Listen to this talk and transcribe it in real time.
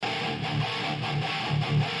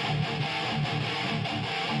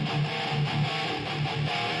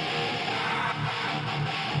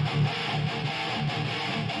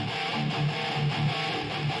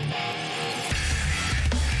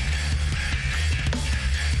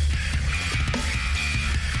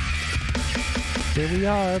Here we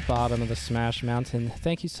are, bottom of the Smash Mountain.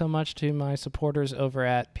 Thank you so much to my supporters over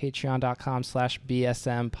at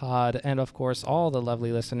patreon.com/bsmpod, and of course, all the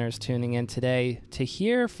lovely listeners tuning in today to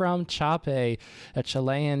hear from Chape, a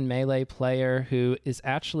Chilean Melee player who is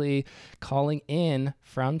actually calling in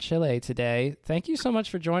from Chile today. Thank you so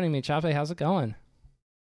much for joining me, Chape. How's it going?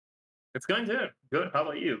 It's going good. Good. How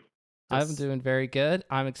about you? I'm Just doing very good.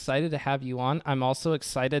 I'm excited to have you on. I'm also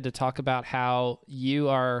excited to talk about how you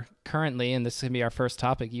are currently, and this is going to be our first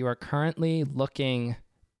topic, you are currently looking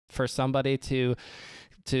for somebody to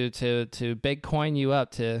Bitcoin you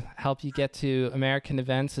up to help you get to American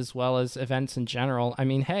events as well as events in general. I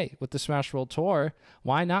mean, hey, with the Smash World Tour,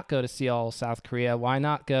 why not go to Seoul, South Korea? Why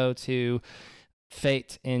not go to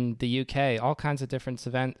Fate in the UK? All kinds of different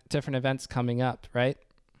events coming up, right?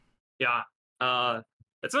 yeah. Uh,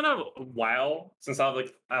 it's been a while since I've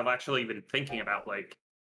actually been thinking about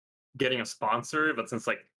getting a sponsor, but since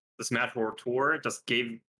the Smash World Tour just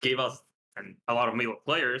gave us and a lot of Melee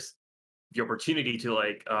players the opportunity to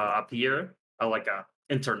appear at a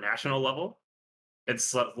international level,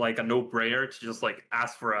 it's like a no brainer to just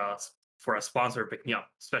ask for a sponsor to pick me up,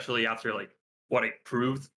 especially after what I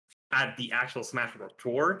proved at the actual Smash World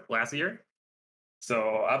Tour last year.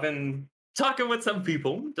 So I've been talking with some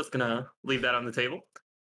people. Just gonna leave that on the table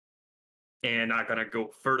and not gonna go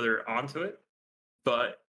further onto it.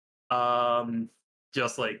 But um,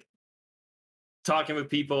 just talking with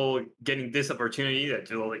people, getting this opportunity that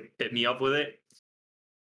to hit me up with it,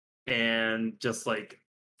 and just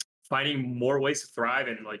finding more ways to thrive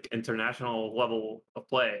in international level of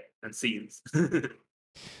play and scenes.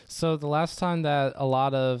 So the last time that a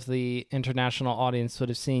lot of the international audience would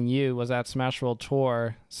have seen you was at Smash World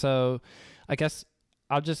Tour. So I guess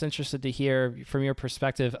I'm just interested to hear from your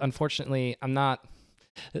perspective. Unfortunately, I'm not.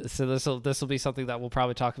 So this will be something that we'll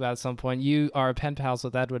probably talk about at some point. You are pen pals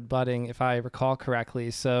with Edward Budding, if I recall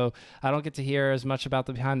correctly. So I don't get to hear as much about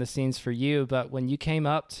the behind the scenes for you. But when you came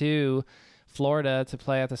up to Florida to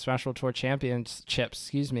play at the Smash World Tour Championships,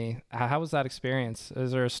 excuse me, how was that experience?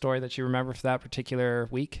 Is there a story that you remember for that particular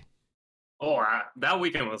week? That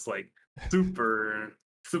weekend was super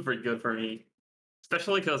super good for me,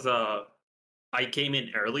 especially because I came in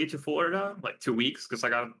early to Florida, like 2 weeks, because I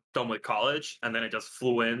got done with college, and then I just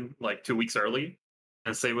flew in like 2 weeks early,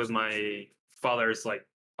 and stayed with my father's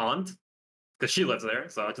aunt because she lives there.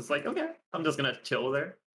 So I was just okay, I'm just gonna chill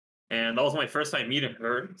there. And that was my first time meeting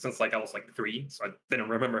her since I was 3, so I didn't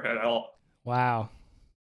remember her at all. Wow.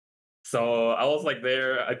 So I was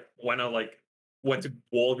there. I went to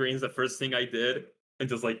Walgreens. The first thing I did, and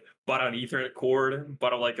just bought an Ethernet cord,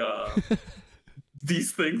 bought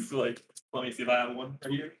these things. Let me see if I have one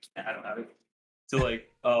right here. I don't have it. To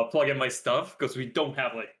plug in my stuff because we don't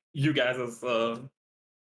have you guys as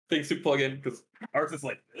things to plug in because ours is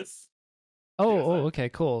like this. You guys have Okay,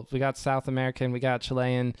 cool. We got South American, we got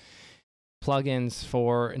Chilean plugins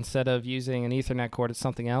for instead of using an Ethernet cord, it's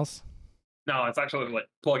something else. no, it's actually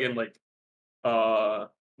plug in uh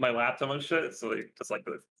my laptop and shit. So just like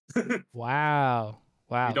this. Wow.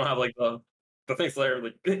 You Wow. don't have the things there. I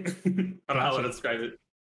don't know how to Gotcha. describe it.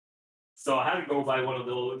 So I had to go buy one of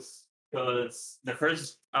those because the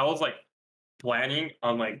first I was planning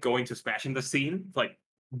on going to Smashing the Scene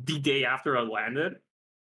the day after I landed,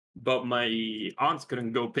 but my aunts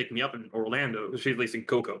couldn't go pick me up in Orlando. She lives in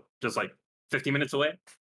Cocoa, just 50 minutes away,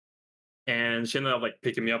 and she ended up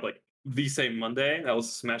picking me up the same Monday. I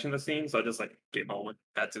was Smashing the Scene, so I just came home and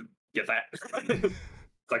had to get that.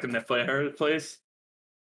 So I couldn't play at her place.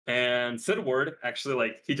 And Sidward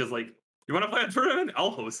actually he just you want to play a tournament? I'll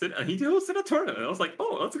host it, and he hosted a tournament. I was like,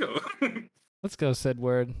 oh, let's go. Let's go, Sid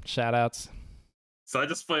Word. Shout outs. So I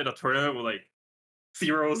just played a tournament with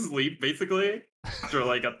zero sleep basically after a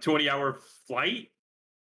 20-hour flight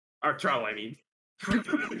or travel. I mean,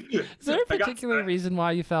 Is there a I got particular reason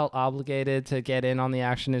why you felt obligated to get in on the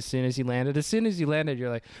action as soon as you landed? As soon as you landed,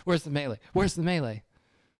 you're like, where's the melee? Where's the melee?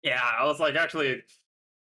 yeah. I was actually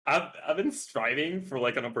I've been striving for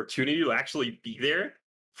an opportunity to actually be there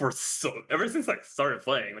for ever since I started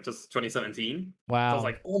playing, which is 2017. So I was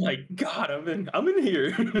Wow. oh my god, I'm in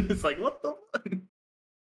here. It's what the fuck?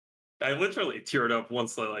 I literally teared up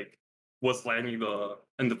once I was landing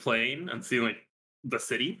in the plane and seeing the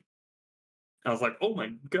city. I was oh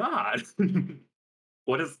my god,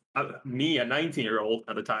 what is me, a 19-year-old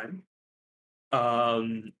at the time,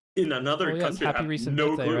 in Oh, another yes. country, Happy have recent no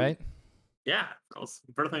birthday, clue. right? Yeah, I was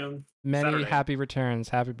birthday on Many Saturday. happy returns.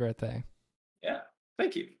 Happy birthday. Yeah,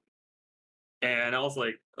 thank you. And I was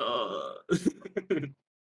I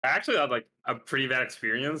actually had a pretty bad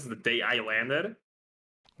experience the day I landed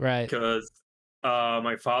Right. because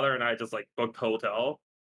my father and I just booked hotel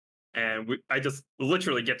and I just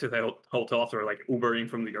literally get to the hotel after like Ubering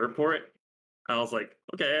from the airport. I was like,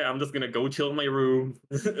 okay, I'm just gonna go chill in my room,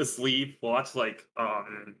 sleep, watch like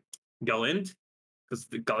Gallant, because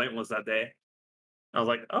the Gallant was that day. I was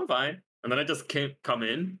like, I'm fine. And then I just can't come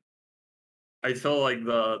in. I feel like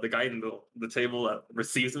the guy in the table that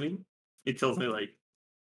receives me, he tells me like,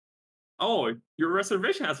 "Oh, your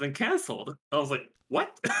reservation has been canceled." I was like,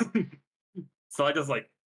 "What?" So I just like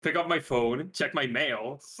pick up my phone, check my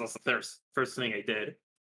mail. So that's the first thing I did,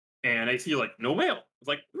 and I see like no mail. I was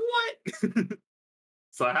like, "What?"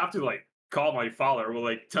 So I have to like call my father with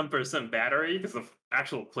like 10% battery because the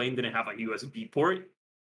actual plane didn't have a USB port.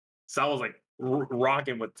 So I was like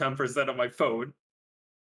rocking with 10% of my phone,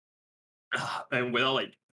 and without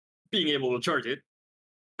like being able to charge it.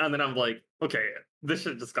 And then I'm like, okay, this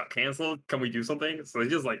shit just got canceled. Can we do something? So he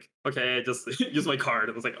just like, okay, just use my card.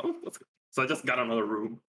 I was like, oh, let's go. So I just got another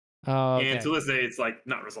room. Oh, And okay. to this day, it's like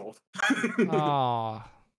not resolved. Oh,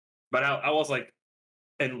 But I was like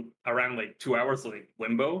in around like 2 hours like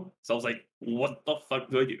limbo. So I was like, what the fuck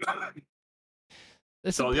do I do?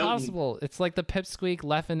 it's So the other, impossible. It's like the Pipsqueak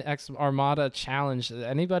Leffen X Armada challenge.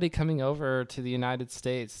 Anybody coming over to the United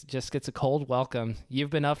States just gets a cold welcome. You've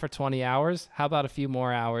been up for 20 hours. How about a few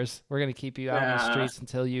more hours? We're going to keep you out on the uh, streets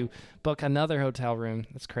until you book another hotel room.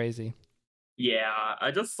 That's crazy. yeah,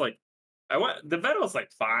 I just like, I went, the bed was like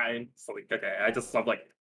fine. So like, okay, I just slept like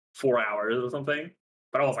 4 hours or something.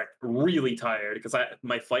 But I was like really tired because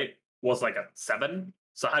my flight was like at 7.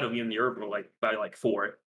 So I had to be in the airport like by like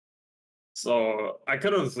 4. So I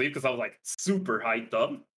couldn't sleep because I was like super hyped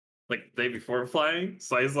up like the day before flying.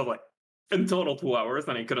 So I slept like in total 2 hours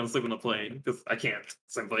and I couldn't sleep on the plane because I can't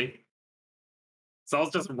simply. So I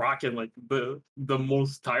was just rocking like the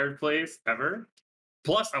most tired place ever.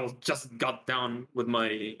 Plus, I was just got down with my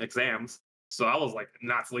exams, so I was like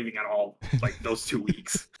not sleeping at all like those 2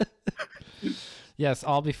 weeks. Yes,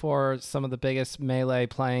 all before some of the biggest melee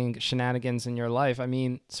playing shenanigans in your life. I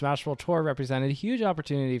mean, Smash World Tour represented a huge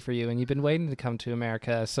opportunity for you, and you've been waiting to come to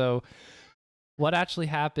America. So, what actually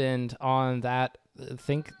happened on that?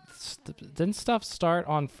 Think didn't stuff start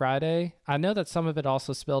on Friday? I know that some of it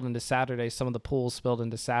also spilled into Saturday. Some of the pools spilled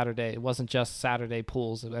into Saturday. It wasn't just Saturday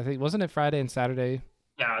pools. I think wasn't it Friday and Saturday?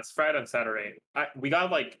 Yeah, it's Friday and Saturday. We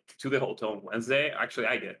got like to the hotel on Wednesday. Actually,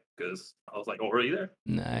 I did because I was like already there.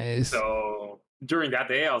 Nice. So during that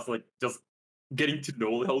day, I was like just getting to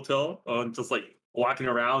know the hotel and just like walking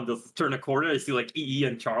around. Just turn a corner, I see like EE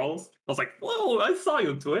and Charles. I was like, "Whoa, I saw you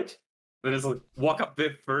on Twitch." Then just like walk a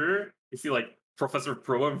bit further, you see like Professor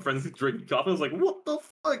Pro and friends drinking coffee. I was like, "What the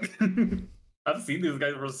fuck?" I've seen these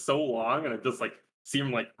guys for so long, and I just like see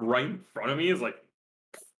them like right in front of me. It's like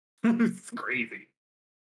it's crazy.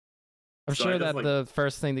 I'm So I sure just that like, the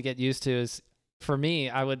first thing to get used to is for me,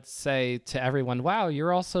 I would say to everyone, "Wow,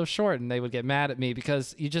 you're all so short," and they would get mad at me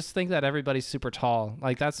because you just think that everybody's super tall.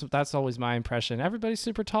 Like that's always my impression. Everybody's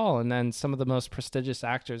super tall, and then some of the most prestigious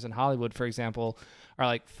actors in Hollywood, for example, are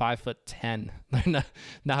like 5'10". They're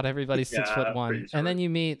not everybody's six foot yeah, one. pretty And then short. you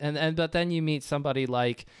meet and but then you meet somebody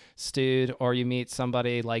like Stude or you meet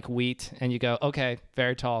somebody like Wheat, and you go, "Okay,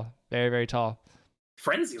 very tall, very very tall."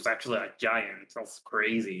 Frenzy was actually a giant. That's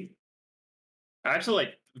crazy. Actually,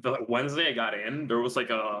 like the Wednesday I got in, there was like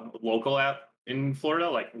a local app in Florida,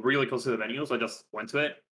 like really close to the venue. So I just went to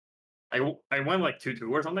it. I went like 2-2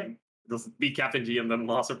 or something. Just beat Captain G and then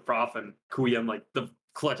lost to Prof and Kuya like the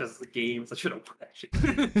clutches the games. I should have won that shit.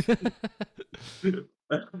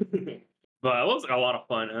 But it was a lot of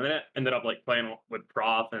fun. And then it ended up like playing with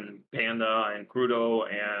Prof and Panda and Crudo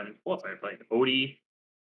and what was I playing? Odie.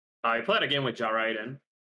 I played a game with Jariden.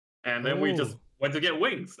 And then we just Oh. went to get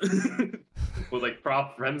wings with like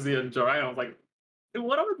Prop, Frenzy, and Jariden. I was like, dude,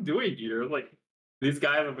 what am I doing here? Like, these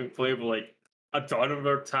guys have been playing for like a ton of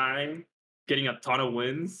their time, getting a ton of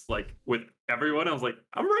wins, like with everyone. I was like,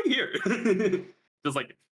 I'm right here. Just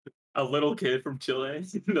like a little kid from Chile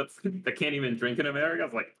that can't even drink in America. I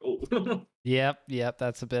was like, oh. Yep,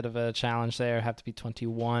 that's a bit of a challenge there. Have to be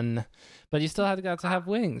 21, but you still have got to have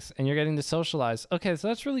wings, and you're getting to socialize. Okay, so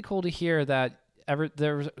that's really cool to hear that.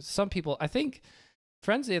 There were some people. I think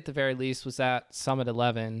Frenzy at the very least was at Summit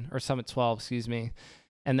 11 or Summit 12, excuse me,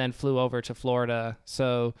 and then flew over to Florida.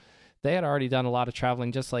 So they had already done a lot of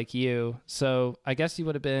traveling, just like you. So I guess you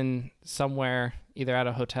would have been somewhere either at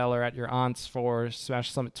a hotel or at your aunt's for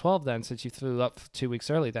Smash Summit 12 then, since you flew up 2 weeks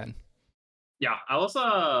early then. Yeah, I was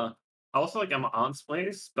like at my aunt's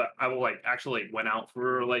place, but I will like actually went out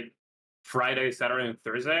for like Friday, Saturday, and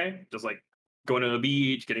Thursday, just like going to the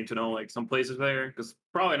beach, getting to know like some places there, because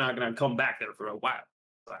probably not gonna come back there for a while.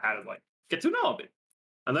 So I had to like get to know a bit.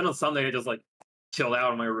 And then on Sunday, I just like chilled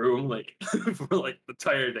out in my room like for like the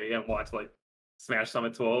entire day and watched like Smash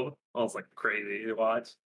Summit 12. I was like crazy to watch.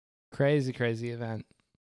 Crazy, crazy event.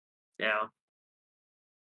 Yeah.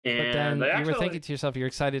 But And then I you were actually thinking to yourself, you're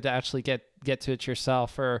excited to actually get to it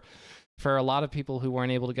yourself. For a lot of people who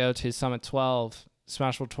weren't able to go to Summit 12,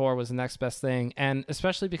 Smash World Tour was the next best thing, and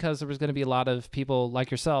especially because there was going to be a lot of people like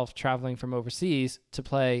yourself traveling from overseas to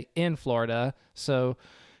play in Florida. So,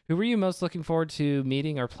 who were you most looking forward to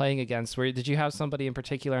meeting or playing against? Did you have somebody in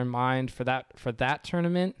particular in mind for that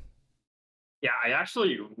tournament? yeah, I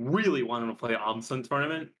actually really wanted to play Omson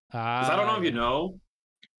tournament because I don't Ah, know if you yeah. know,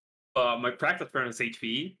 my practice friend is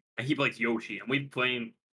HP and he plays Yoshi, and we've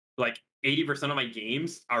playing like 80% of my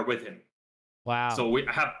games are with him. Wow. So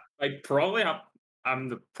I probably have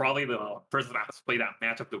I'm probably the person that has to play that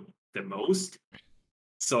matchup the most.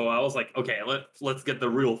 So I was like, okay, let's get the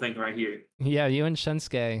real thing right here. Yeah, you and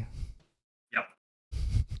Shinsuke. Yep.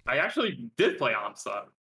 I actually did play Amsa.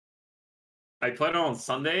 I played it on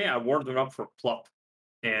Sunday. I warmed him up for Plup,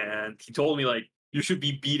 and he told me like you should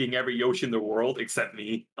be beating every Yoshi in the world except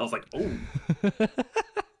me. I was like, oh.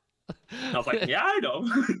 I was like, yeah, I know.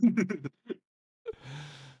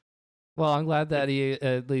 Well, I'm glad that It's, he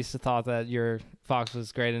at least thought that your Fox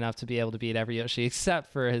was great enough to be able to beat every Yoshi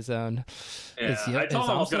except for his own. yeah, I Is told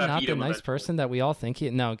him I was Amsa gonna not beat the him nice eventually. person that we all think he?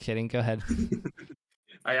 No, kidding. Go ahead.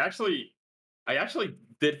 I actually, I actually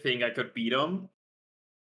did think I could beat him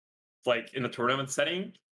like in a tournament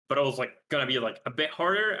setting, but it was like gonna be like a bit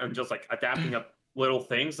harder and just like adapting up little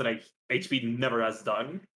things that HP never has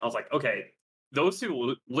done. I was like, okay, those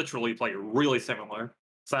two literally play really similar.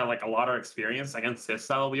 So I had like a lot of experience against this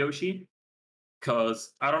style of Yoshi.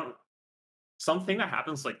 Cause I don't something that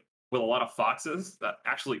happens like with a lot of foxes that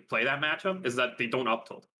actually play that matchup is that they don't up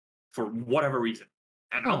tilt for whatever reason.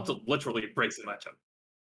 And up Oh, tilt literally breaks the matchup.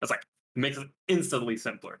 It's like makes it instantly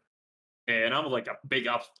simpler. And I'm like a big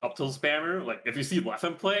up tilt spammer. Like if you see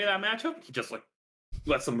Leffen play that matchup, he just like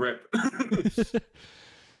lets them rip.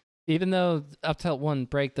 even though up tilt wouldn't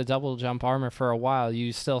break the double jump armor for a while,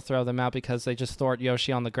 you still throw them out because they just thwart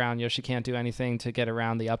Yoshi on the ground. Yoshi can't do anything to get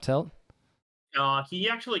around the up tilt. He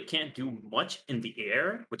actually can't do much in the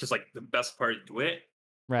air, which is like the best part to do it.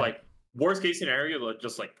 Right. Like worst case scenario, they'll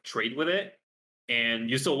just like trade with it, and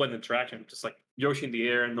you still win the interaction. Just like Yoshi in the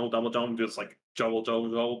air, no double jump, just like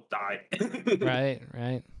juggle, die. Right.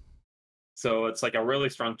 Right. So it's like a really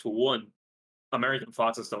strong tool, and American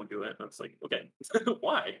foxes don't do it. And it's like, okay,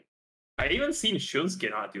 why? I even seen Shunsuke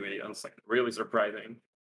not doing it. And it's like really surprising.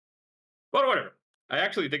 But whatever. I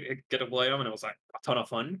actually did get to play them, and it was like a ton of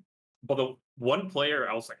fun. But the one player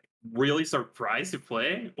I was like really surprised to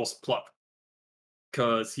play was Plup,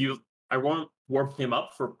 because I warmed him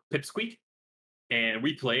up for Pipsqueak, and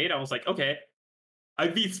we played. I was like, okay, I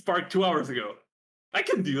beat Spark 2 hours ago. I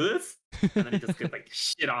can do this. And then he just get like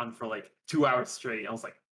shit on for like 2 hours straight. I was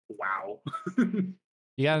like, wow.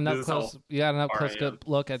 You got an up This is how close. You got an up far I close am. good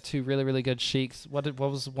look at two really really good Sheiks. What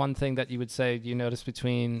was one thing that you would say you noticed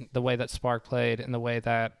between the way that Spark played and the way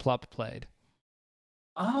that Plup played?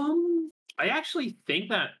 I actually think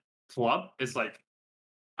that Plup is like,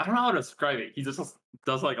 I don't know how to describe it. He just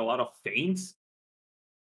does like a lot of feints.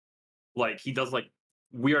 Like he does like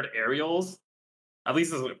weird aerials. At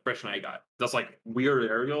least this is the impression I got. Does like weird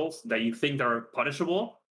aerials that you think are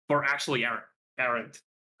punishable, but actually aren't.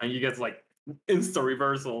 And you get like insta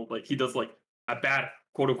reversal. Like he does like a bad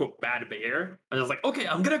quote unquote bad bear, and it's like, okay,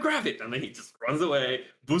 I'm gonna grab it, and then he just runs away,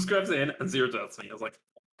 boost grabs in, and zero deaths me. I was like,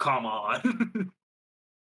 come on.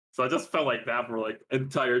 So I just felt like that for like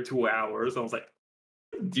entire 2 hours. I was like,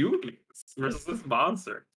 dude, versus this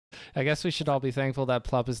monster. I guess we should all be thankful that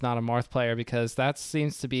Plup is not a Marth player because that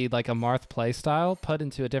seems to be like a Marth play style put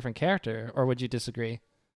into a different character. Or would you disagree?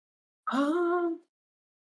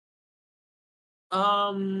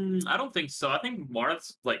 Um, I don't think so. I think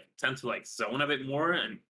Marths like tend to like zone a bit more,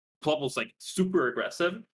 and Plub was like super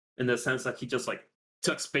aggressive in the sense that he just like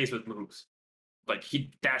took space with moves. Like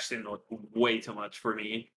he dashed in like way too much for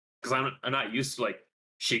me because I'm not used to like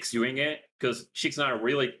Sheik's doing it, because Sheik's not a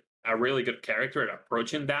really good character at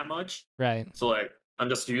approaching that much. Right. So like I'm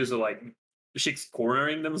just used to like Sheik's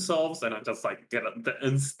cornering themselves, and I just like get the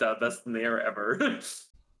insta best nair ever,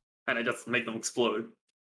 and I just make them explode,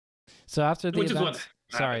 So after the which is what event,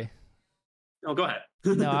 happened. sorry. Oh, go ahead.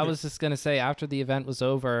 No, I was just going to say after the event was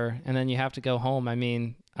over and then you have to go home. I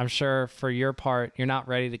mean, I'm sure for your part, you're not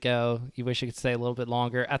ready to go. You wish you could stay a little bit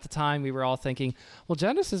longer. At the time, we were all thinking, well,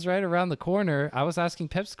 Genesis is right around the corner. I was asking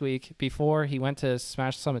Pipsqueak before he went to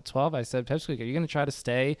Smash Summit 12. I said, Pipsqueak, are you going to try to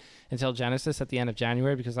stay until Genesis at the end of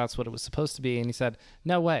January? Because that's what it was supposed to be. And he said,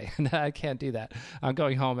 no way. I can't do that. I'm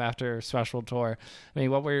going home after Smash World Tour. I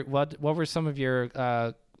mean, what were some of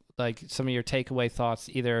your like some of your takeaway thoughts,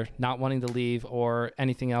 either not wanting to leave or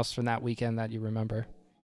anything else from that weekend that you remember?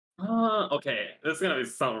 Okay, this is gonna be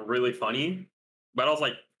something really funny, but I was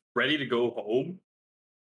like ready to go home.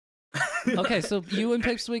 Okay, so you and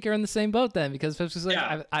Pipsqueak are in the same boat then, because Pipsqueak's like,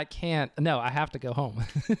 Yeah, I can't, no, I have to go home.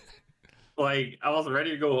 like I was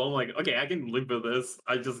ready to go home. Like, okay, I can live with this.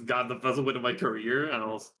 I just got the best win of my career,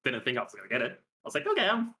 and didn't think I was gonna get it. I was like, okay,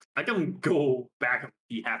 I can go back and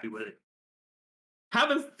be happy with it.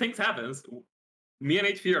 Happens, things happens. Me and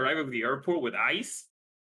HP arrive at the airport with ice.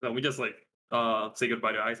 So we just like say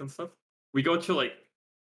goodbye to ice and stuff. We go to like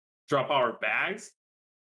drop our bags.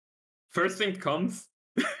 First thing comes,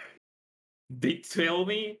 they tell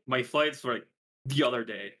me my flight's for like the other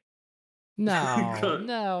day. No,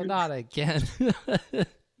 no, not again.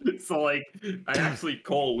 So like I actually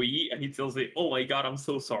call Wee and he tells me, "Oh my god, I'm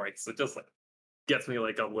so sorry." So just like gets me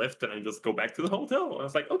like a lift and I just go back to the hotel. I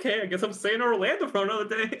was like, "Okay, I guess I'm staying in Orlando for another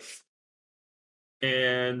day."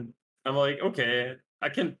 And I'm like, "Okay, I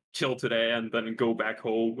can chill today and then go back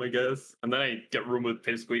home, I guess." And then I get room with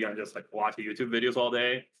Pipsqueak and just like watch YouTube videos all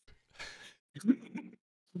day.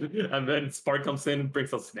 And then Spark comes in and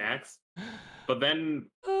brings us snacks. But then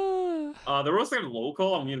there was like a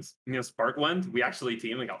local. Me and Spark went. We actually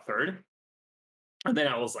teamed and got third. And then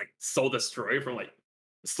I was like so destroyed from like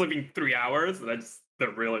sleeping 3 hours, and I just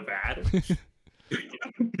felt really bad.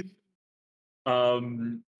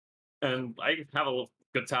 um, and I have a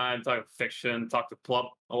good time talking fiction, talk to Plum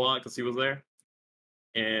a lot because he was there,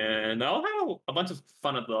 and I'll have a bunch of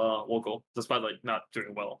fun at the local, despite like not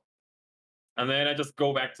doing well. And then I just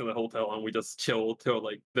go back to the hotel and we just chill till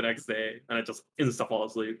like the next day, and I just insta fall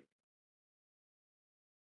asleep.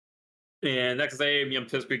 And next day, me and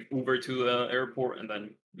Pipsqueak Uber to the airport, and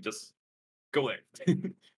then we just go there.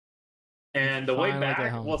 You And the way finally get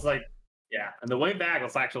back home. was like, yeah, and the way back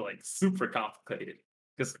was actually like super complicated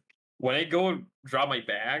because when I go and drop my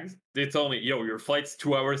bags, they told me, "Yo, your flight's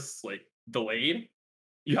 2 hours like delayed.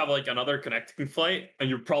 You have like another connecting flight, and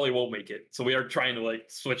you probably won't make it. So we are trying to like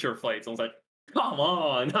switch your flights." I was like, "Come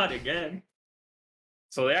on, not again."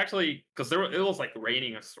 So they actually, because it was like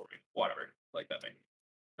raining or storming, whatever, like that thing,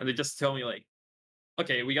 and they just tell me like,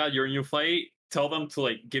 "Okay, we got your new flight. Tell them to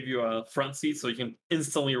like give you a front seat so you can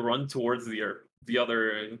instantly run towards the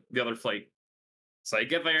other flight." So I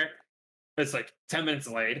get there. It's like 10 minutes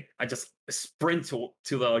late. I just sprint to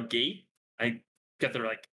the gate. I get there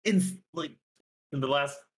like in the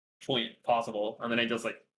last point possible, and then I just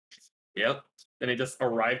like yep. Then I just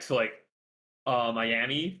arrived to like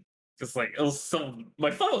Miami. Just like it was my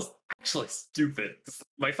flight was actually stupid.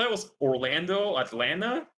 My flight was Orlando,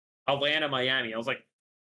 Atlanta, Miami. I was like,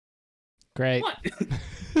 Great. what?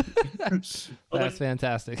 I was That's like,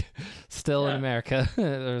 fantastic. Still in yeah, America,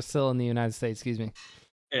 or still in the United States, excuse me.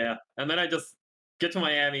 yeah. And then I just get to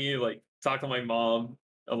Miami, like talk to my mom.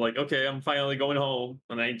 I'm like, okay, I'm finally going home.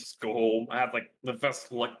 And I just go home. I have like the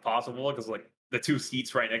best luck possible because like the two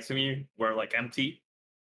seats right next to me were like empty.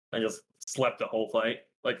 I just slept the whole flight,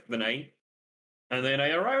 like the night. And then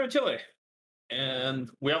I arrive in Chile. And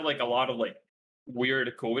we have like a lot of like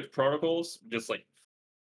weird COVID protocols. Just like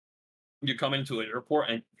you come into the airport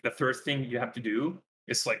and the first thing you have to do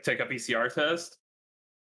is like take a PCR test.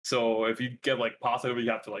 So if you get like positive, you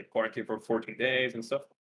have to like quarantine for 14 days and stuff.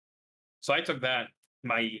 So I took that.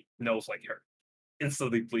 My nose like hurt,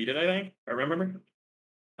 instantly bleeded. I think I remember.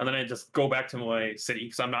 And then I just go back to my city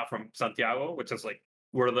because I'm not from Santiago, which is like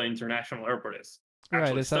where the international airport is. I Right,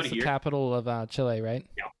 actually is that's study the here. capital of Chile, right?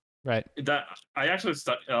 Yeah, Right. that I actually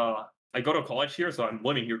study. I go to college here, so I'm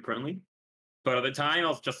living here currently. But at the time, I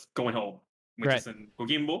was just going home, which Right. is in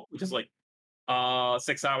Coquimbo, which is like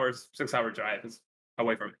 6 hour drive is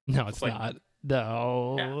away from it. No, It's it's like not. yeah,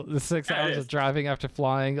 No, the six yeah, it hours of is. driving after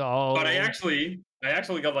flying. But I Oh, actually, I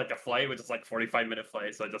actually got like a flight, which is like 45-minute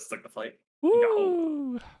flight. So I just took the flight and got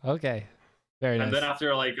home. woo. Okay, very And then nice.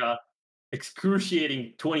 after like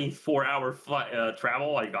excruciating 24-hour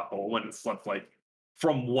travel, I got home and slept like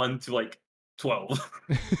from 1 to like 12,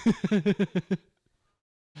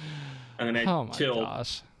 and then I Oh my chilled.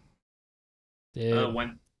 gosh, dude.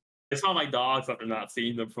 Went. I saw my dogs after not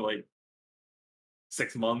seeing them for like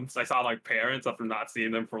 6 months. I saw my parents after not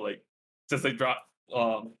seeing them for like since they dropped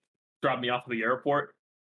me off at the airport.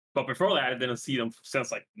 But before that, I didn't see them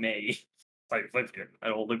since like May. I live here. I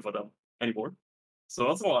don't live with them anymore. So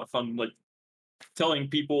that's a lot of fun. Like telling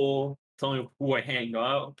who I hang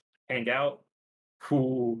out,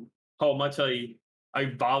 who how much I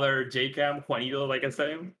bother Jacob, Juanito, like I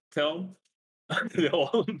say, tell him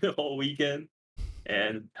the whole weekend,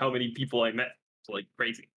 and how many people I met. It's like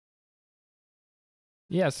crazy.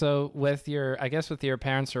 Yeah, so with your, I guess with your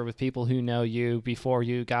parents or with people who know you before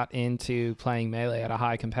you got into playing Melee at a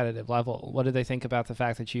high competitive level, what did they think about the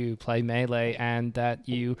fact that you play Melee and that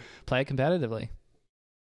you play competitively?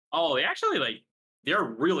 Oh, they actually they're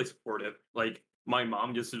really supportive. Like my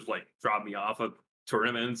mom just like drop me off of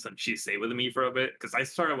tournaments and she stayed with me for a bit because I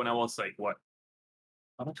started when I was like what?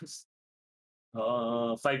 How much was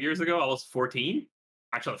 5 years ago? I was 14.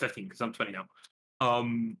 Actually 15 because I'm 20 now.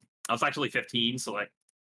 I was actually 15, so like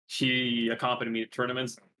she accompanied me to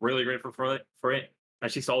tournaments. Really grateful for it.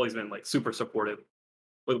 And she's always been like super supportive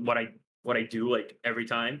with what I do like every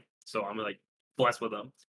time. So I'm like blessed with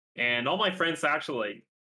them. And all my friends actually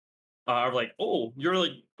are like, "Oh, you're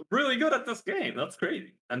like really good at this game. That's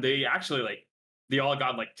crazy." And they actually they all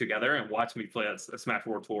got like together and watched me play a Smash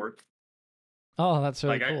World Tour. Oh, that's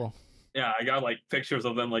really Like I cool. Yeah, I got like pictures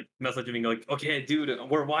of them like messaging me like, "Okay, dude,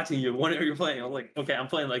 we're watching you. When are you playing?" I'm like, "Okay, I'm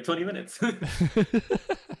playing like 20 minutes."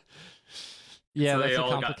 Yeah, So they that's a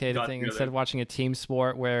all complicated got thing. Instead together. of watching a team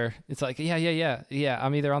sport where it's like, yeah,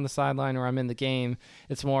 I'm either on the sideline or I'm in the game.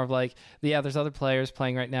 It's more of like, yeah, there's other players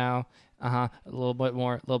playing right now. A little bit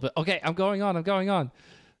more, a little bit. Okay, I'm going on. I'm going on.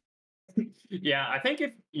 Yeah, I think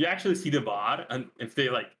if you actually see the VOD and if they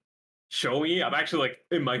like show me, I'm actually like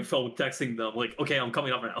in my phone texting them like, "Okay, I'm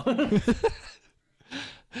coming up now."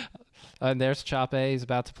 And there's Chape. He's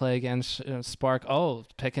about to play against Spark. Oh,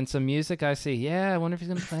 picking some music. I see. Yeah, I wonder if he's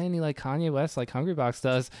gonna play any like Kanye West, like Hungrybox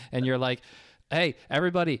does. And you're like, hey,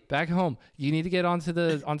 everybody, back home. You need to get onto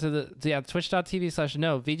the Twitch.tv/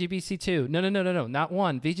 no VGBC2. No, not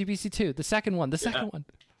one VGBC2. The second one. The Yeah, second one.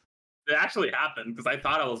 it actually happened because I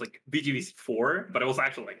thought I was like BGVC 4, but it was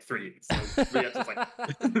actually like 3. So we have just like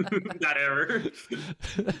that error.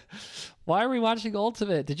 Why are we watching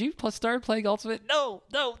Ultimate? Did you start playing Ultimate? No,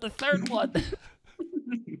 the third one.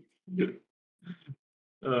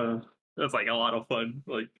 uh, that's like a lot of fun,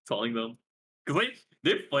 like telling them because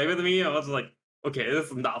they play with me. I was like, okay, this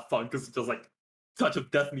is not fun because it's just like touch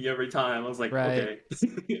of death me every time. I was like, Right.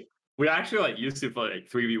 okay. We actually like used to play like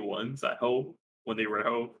 3v1s at home when they were at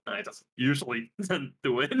home, and I just usually tend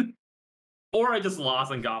to win. Or I just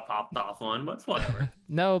lost and got popped off on, but it's whatever.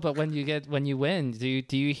 No, but when you win, do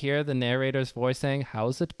you hear the narrator's voice saying, "How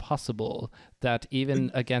is it possible that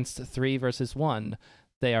even against 3 versus 1,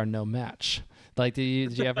 they are no match?" Like,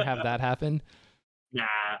 did you ever have that happen? Nah,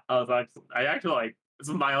 I actually like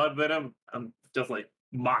smile at them. I'm just like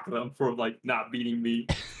mock them for like not beating me,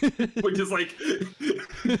 which is like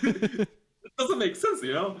it doesn't make sense,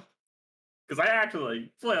 you know? Because I actually like,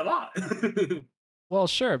 play a lot. Well,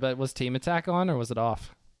 sure, but was Team Attack on or was it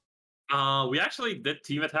off? We actually did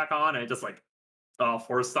team attack on and just like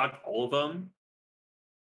force stock all of them,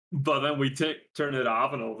 but then we turned it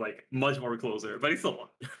off and it was like much more closer. But he still won.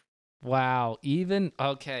 Wow, even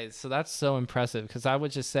okay, so that's so impressive because I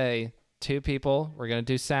would just say two people, we're gonna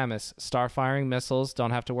do Samus, start firing missiles,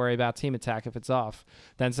 don't have to worry about team attack if it's off.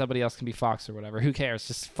 Then somebody else can be Fox or whatever. Who cares?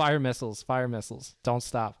 Just fire missiles. Don't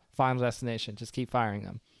stop. Final destination. Just keep firing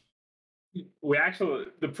them. We actually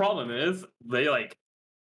the problem is they like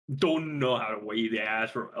don't know how to weigh the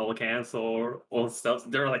ash for Elegance or all stuff.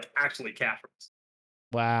 They're like actually casuals.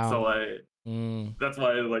 So Wow. like Mm. that's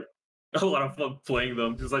why like a lot of fun playing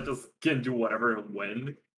them because I just can do whatever and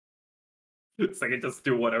win. It's like I just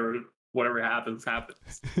do whatever happens,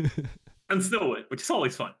 and still win, which is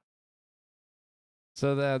always fun.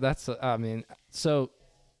 So that's I mean, so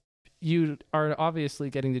you are obviously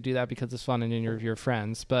getting to do that because it's fun and in your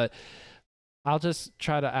friends, but I'll just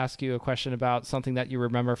try to ask you a question about something that you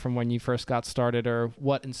remember from when you first got started or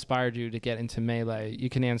what inspired you to get into Melee. You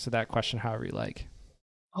can answer that question however you like.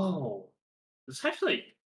 Oh, it's actually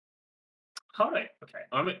how did I?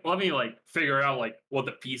 Okay, let me like figure out like what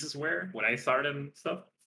the pieces were when I started and stuff.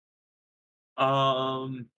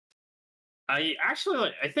 Um, I actually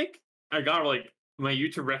like I think I got like my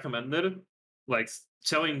YouTube recommended like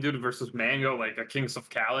Chilling Dude versus Mango like a Kings of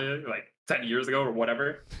Cali like 10 years ago or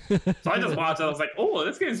whatever. So I just watched it. I was like, oh,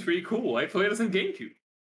 this game's pretty cool. I played this in GameCube.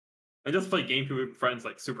 I just played GameCube with friends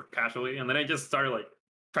like super casually, and then I just started like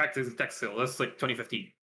practicing tech skill. That's like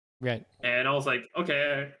 2015, Right. and I was like,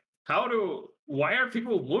 okay, why are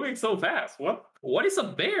people moving so fast? What is a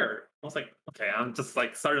bear? I was like, okay, I'm just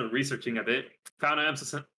like started researching a bit, found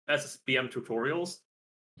SSBM tutorials,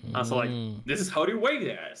 So like, Mm, this is how you wave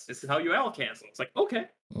dash. This is how you L cancel. It's like, okay.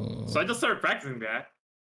 So I mm. just started practicing that.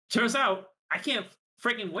 Turns out I can't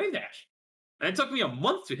freaking wave dash. And it took me a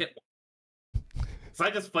month to hit one. So I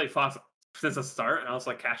just played Fox since the start, and I was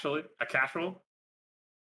like a casual,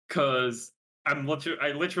 because I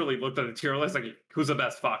literally looked at the tier list like, who's the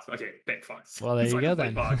best Fox? Okay, pick Fox. Well, there So you I go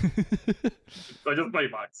just played then. Fox. So I just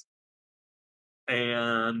played Fox,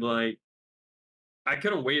 and like I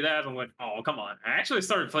couldn't wait that. I'm like, oh come on! I actually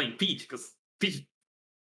started playing Peach because Peach,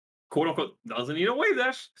 quote unquote, doesn't need a wave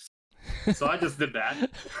dash. So I just did that.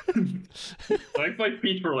 So I played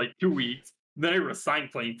Peach for like 2 weeks. Then I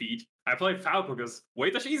resigned playing Peach. I played Falco because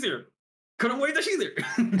wave dash easier. Couldn't wave dash either.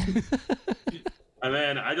 And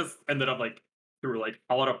then I just ended up like through like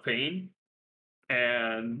a lot of pain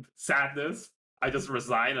and sadness. I just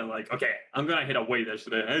resigned and like, okay, I'm gonna hit a wave dash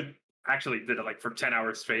today. I actually did it like for 10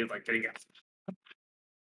 hours straight, like getting it.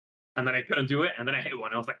 And then I couldn't do it, and then I hit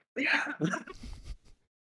one. I was like, yeah.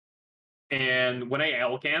 And when I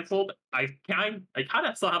L canceled, I kind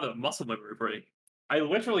of still have a muscle memory for it. I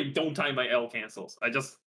literally don't time my L cancels. I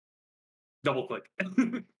just double click.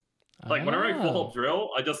 Like whenever I full Oh, up drill,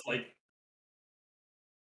 I just like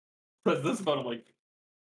press this button like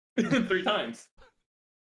 3 times.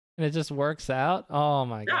 and it just works out. Oh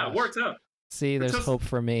my Yeah, it gosh. works out. See, It's there's just hope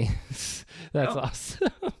for me. That's no. awesome.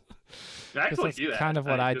 I Because actually that's do that. kind of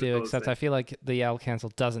what I I do do, those except things. I feel like the L cancel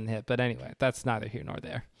doesn't hit. But anyway, that's neither here nor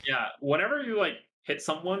there. Yeah, whenever you like hit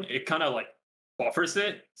someone, it kind of like buffers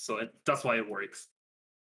it, so that's why it works.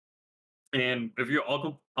 And if you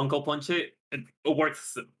uncle punch it, it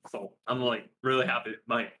works. So I'm like really happy.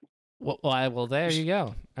 My Well, there you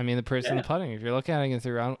go. I mean, the proof's in the yeah, pudding. If you're looking at it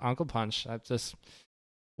through Uncle Punch, that just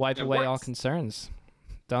wipe it away all works. concerns.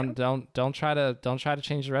 Yeah. Don't try to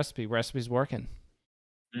change the recipe. Recipe's working.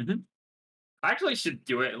 Hmm. I actually should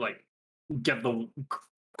do it like get the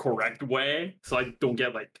correct way, so I don't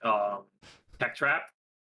get like tech trap.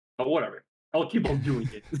 But whatever, I'll keep on doing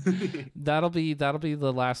it. That'll be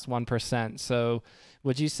the last 1%. So,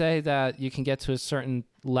 would you say that you can get to a certain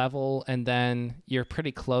level and then you're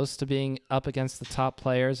pretty close to being up against the top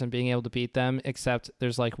players and being able to beat them, except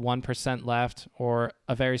there's like 1% left or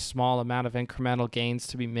a very small amount of incremental gains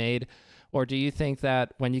to be made? Or do you think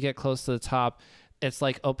that when you get close to the top, it's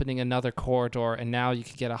like opening another corridor and now you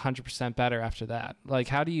can get 100% better after that? Like,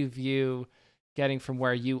 how do you view getting from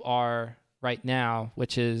where you are right now,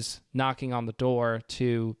 which is knocking on the door,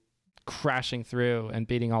 to crashing through and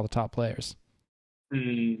beating all the top players?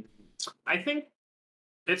 Hmm, I think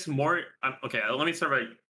it's more. Okay, let me start by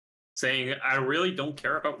saying I really don't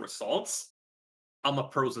care about results. I'm a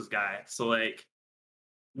process guy, so like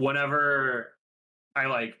whenever I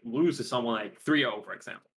like lose to someone like 3-0, for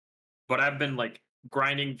example. But I've been like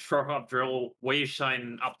grinding short hop drill, wave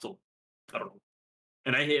shine up to I don't know.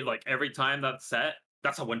 And I hit like every time that's set,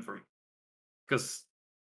 that's a win for me. Because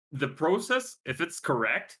the process, if it's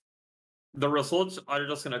correct, the results are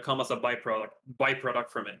just gonna come as a byproduct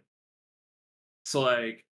from it. So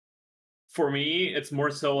like for me, it's more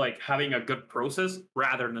so like having a good process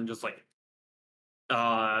rather than just like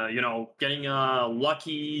getting a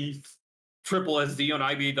lucky triple SD on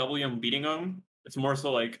IBW and beating them. It's more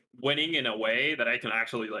so like winning in a way that I can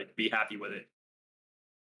actually like be happy with it.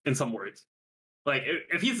 In some words, like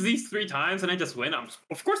if he's these 3 times and I just win,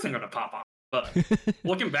 of course I'm gonna pop off. But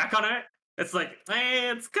looking back on it, it's like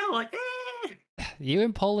it's kind of like You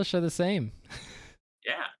and Polish are the same.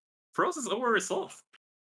 yeah, process over results.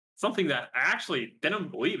 Something that I actually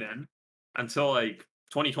didn't believe in until like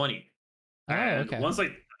 2020. Oh, And okay. once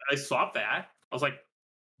I swapped that, I was like,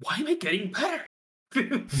 why am I getting better?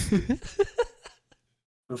 I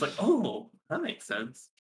was like, oh, that makes sense.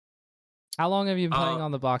 How long have you been Uh, playing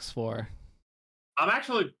on the box for? I'm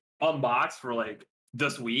actually on box for like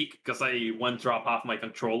this week because I went drop off my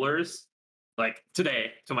controllers like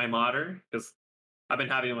today to my modder because I've been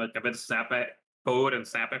having like a bit of snap it code and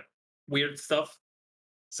snap it weird stuff.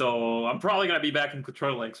 So I'm probably gonna be back in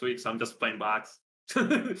controller next week. So I'm just playing box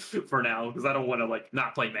for now because I don't want to like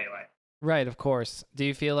not play melee. Right, of course. Do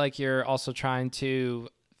you feel like you're also trying to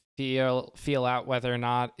feel out whether or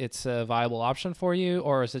not it's a viable option for you,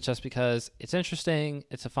 or is it just because it's interesting,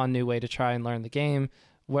 it's a fun new way to try and learn the game?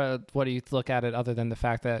 What do you look at it other than the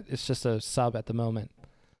fact that it's just a sub at the moment?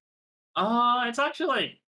 It's actually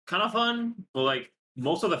like kind of fun, but like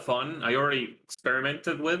most of the fun I already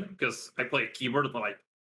experimented with because I played keyboard like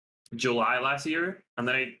July last year, and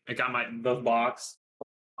then I got my those box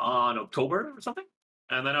on October or something,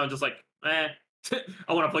 and then I was just like, I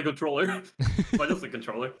want to play controller, so I just like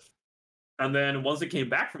controller. And then once it came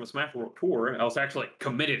back from a Smash World Tour, I was actually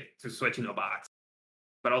committed to switching to box,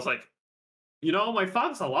 but I was like, my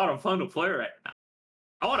phone's a lot of fun to play right now.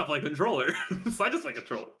 I want to play controller, so I just play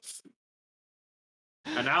controller.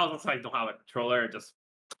 And now since I don't have a controller, I just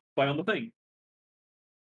play on the thing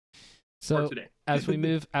for So today. as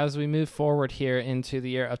we move forward here into the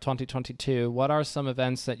year of 2022, what are some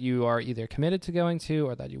events that you are either committed to going to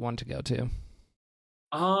or that you want to go to?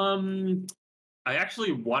 um, I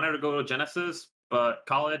actually wanted to go to Genesis, but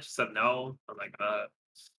college said no. I'm like,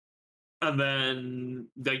 and then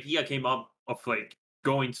the idea came up of like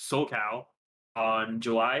going to SoCal on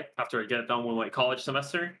July after I get done with my college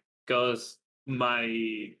semester because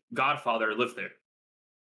my godfather lived there.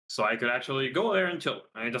 So I could actually go there and chill.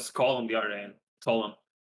 I just called him the other day and told him,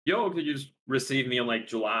 yo, could you just receive me in like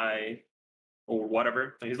July or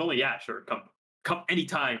whatever? And he's only, yeah, sure, come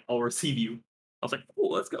anytime, I'll receive you. I was like,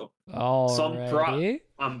 cool, let's go. So Alrighty.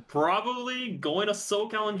 I'm probably going to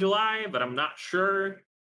SoCal in July, but I'm not sure.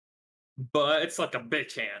 But it's like a big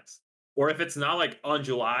chance. Or if it's not like on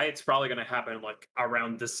July, it's probably gonna happen like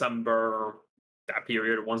around December, that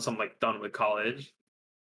period once I'm like done with college.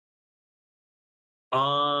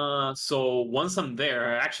 So once I'm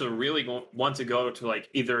there, I actually really want to go to like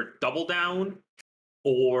either Double Down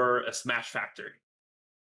or a Smash Factory.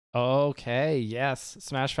 Okay, yes,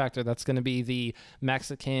 Smash Factor. That's going to be the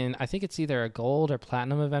Mexican. I think it's either a gold or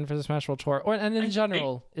platinum event for the Smash World Tour, or and in I think,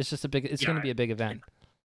 general, it's just a big. It's yeah, going to be a big event.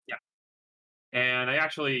 yeah. And I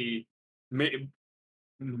actually made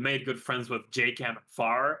good friends with J Cam and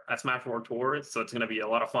Far at Smash World Tour, so it's gonna be a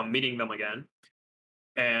lot of fun meeting them again.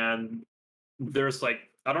 And there's like,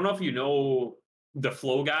 I don't know if you know the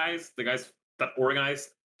Flow guys, the guys that organize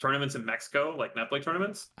tournaments in Mexico, like Netplay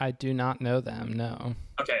tournaments. I do not know them. No.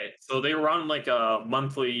 Okay, so they run like a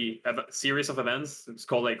monthly series of events. It's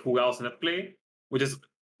called like Who Else Netplay, which is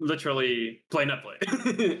literally play Netplay.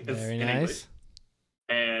 It's Very in English, nice.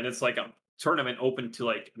 and it's like a tournament open to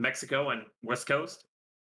like Mexico and West Coast,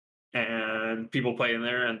 and people play in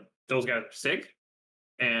there, and those guys are sick,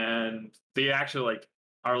 and they actually like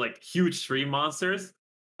are like huge stream monsters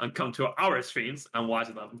and come to our streams and watch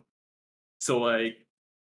them. So like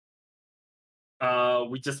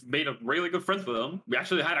we just made a really good friends with them. We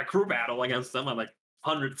actually had a crew battle against them at like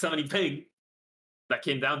 170 ping that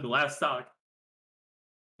came down to last stock.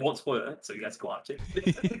 Won't spoil it, so you guys go watch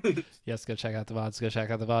it. Yes, go check out the VODs. Go check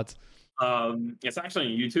out the VODs. It's actually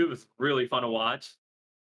on YouTube. It's really fun to watch,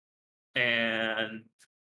 and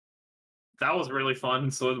that was really fun.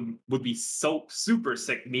 So it would be so super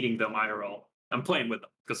sick meeting them IRL and playing with them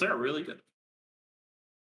because they're really good.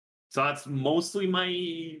 So that's mostly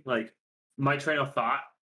my train of thought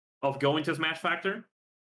of going to Smash Factor,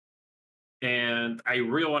 and I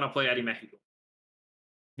really want to play Eddie Mexico.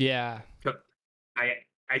 Yeah. I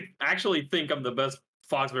I actually think I'm the best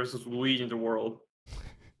Fox versus Luigi in the world,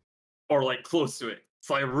 or like close to it.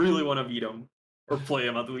 So I really want to beat him or play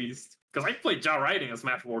him at least because I played Ja Riding in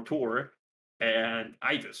Smash World Tour, and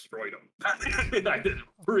I destroyed him. I did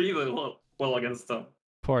really well against him.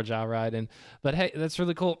 Poor Ja Ryden. But hey, that's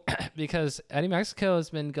really cool because Eddie Mexico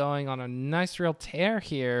has been going on a nice real tear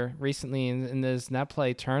here recently in those net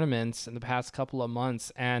play tournaments in the past couple of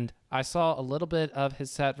months. And I saw a little bit of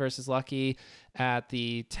his set versus Lucky at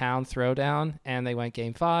the Town Throwdown, and they went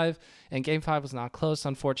game 5. And game 5 was not close,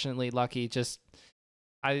 unfortunately. Lucky just,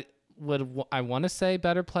 I want to say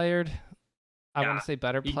better playered. I want Yeah, to say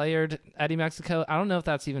better he, playered Eddie Mexico. I don't know if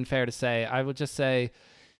that's even fair to say. I would just say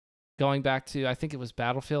going back to, I think it was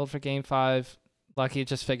Battlefield for game 5, Lucky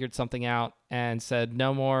just figured something out and said,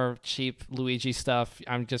 no more cheap Luigi stuff.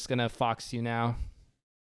 I'm just going to fox you now.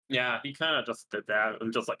 yeah, he kind of just did that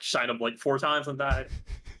and just like shined up like 4 times and died,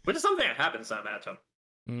 which is something that happens in that matchup.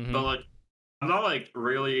 Mm-hmm. But like, I'm not like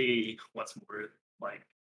really what's more like.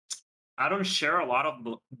 I don't share a lot of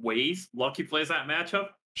the ways Lucky plays that matchup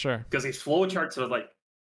Sure. because his flow charts are like,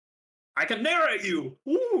 I can narrate you,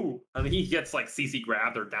 woo, and he gets like CC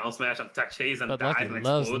grabbed or down smash and tech chase and But dies Lucky and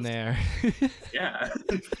loves in explodes. there. Yeah,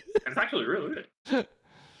 it's actually really good.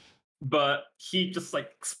 But he just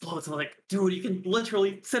like explodes. I'm like, dude, you can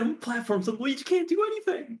literally set him platforms and Luigi can't do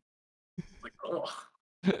anything. Like, oh,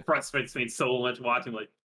 frustrates me so much watching like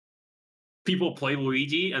people play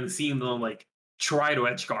Luigi and seeing them like try to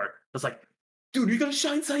edge guard. It's like, dude, you gotta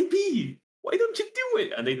shine side B. Why don't you do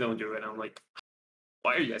it? And they don't do it. And I'm like,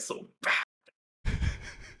 why are you guys so bad?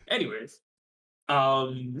 Anyways,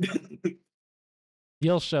 um,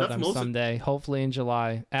 You'll show that's them most of, someday, hopefully in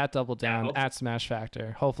July, at Double yeah, Down, at Smash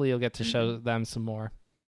Factor. Hopefully you'll get to show them some more.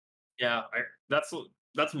 yeah. That's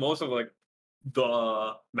most of like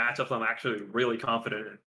the matchups I'm actually really confident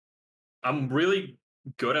in. I'm really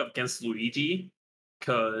good against Luigi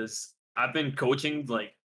because I've been coaching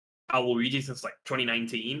like Luigi since like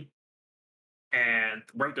 2019, and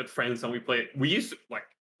we're good friends, and we play. We used to like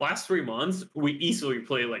last 3 months. We easily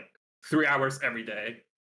play like 3 hours every day.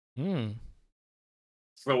 Hmm.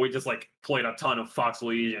 So we just like played a ton of Fox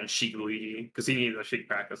Luigi and Sheik Luigi because he needed a Sheik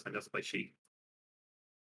practice and just play Sheik.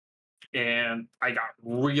 And I got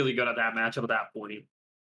really good at that matchup at that point.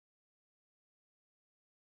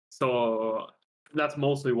 So that's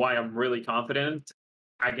mostly why I'm really confident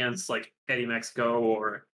against like Eddie Mexico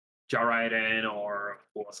or Jariden or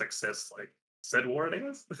who else exists like Sid Ward, I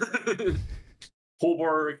guess.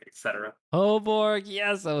 Holborg, etc. Hoborg,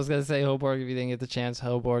 yes, I was gonna say Hoborg if you didn't get the chance.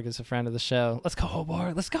 Hoborg is a friend of the show. Let's go,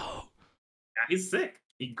 Hoborg. Let's go. Yeah, he's sick.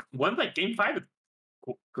 He won like game five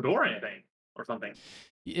with Kodora, I think, or something.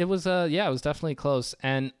 It was yeah, it was definitely close,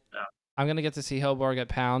 and Yeah. I'm gonna get to see Hoborg at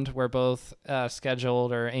Pound. We're both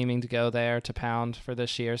scheduled or aiming to go there to Pound for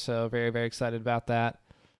this year, so very very excited about that.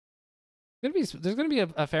 There's gonna be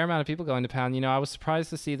a fair amount of people going to Pound. You know, I was surprised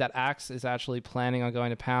to see that Axe is actually planning on going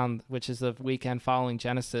to Pound, which is the weekend following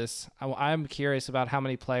Genesis. I'm curious about how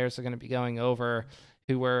many players are going to be going over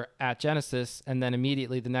who were at Genesis and then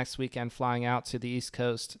immediately the next weekend flying out to the East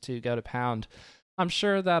Coast to go to Pound. I'm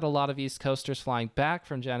sure that a lot of East Coasters flying back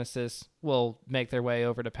from Genesis will make their way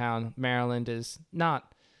over to Pound. Maryland is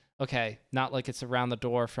not okay, not like it's around the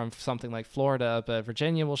door from something like Florida, but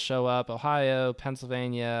Virginia will show up, Ohio,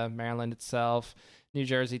 Pennsylvania, Maryland itself, New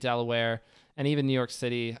Jersey, Delaware, and even New York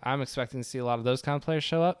City. I'm expecting to see a lot of those kind of players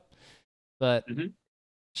show up. But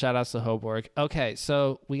shout outs to Hoborg. Okay,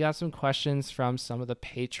 so we got some questions from some of the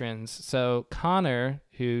patrons. So Connor,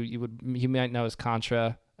 who you might know as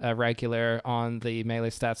Contra, a regular on the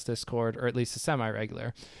Melee Stats Discord, or at least a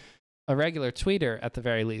semi-regular, a regular tweeter at the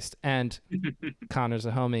very least, and Connor's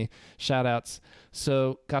a homie. Shout outs.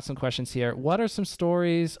 So got some questions here. What are some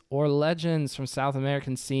stories or legends from South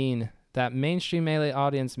American scene that mainstream Melee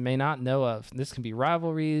audience may not know of? This can be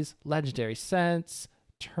rivalries, legendary sets,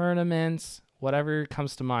 tournaments, whatever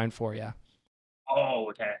comes to mind for you. Oh,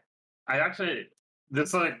 okay. I actually,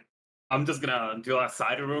 this like, I'm just gonna do a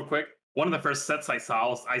side real quick. One of the first sets I saw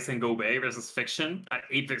was Ice and Go Bay versus Fiction at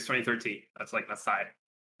 8 2013. That's like an aside.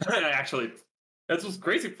 Actually, it was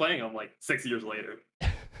crazy playing them like 6 years later.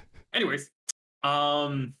 Anyways,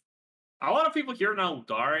 um, a lot of people here know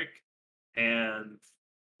Dark and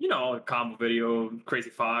combo video, Crazy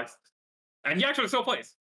Fox, and he actually still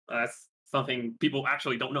plays. That's something people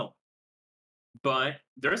actually don't know. But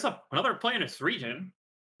there's another player in this region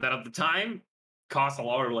that at the time cost a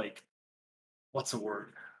lot of like, what's the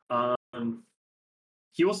word?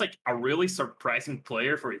 He was like a really surprising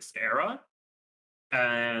player for its era.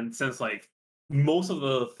 And since like most of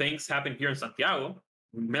the things happen here in Santiago,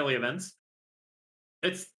 melee events,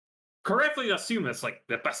 it's correctly assumed it's like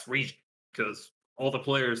the best region because all the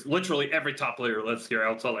players, literally every top player lives here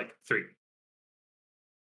outside like three.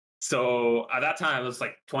 So at that time, it was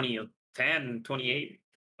like 2010, 28.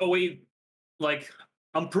 Oh, wait, like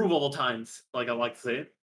unprovable times, like I like to say.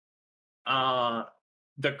 Uh,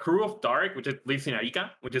 the crew of Dark, which lives in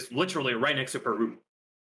Arica, which is literally right next to Peru.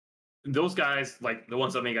 Those guys, like the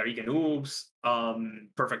ones that make Arica Noobs,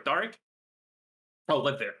 Perfect Dark, all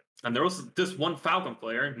live there. And there was this one Falcon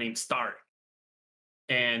player named Star.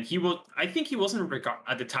 And I think he wasn't,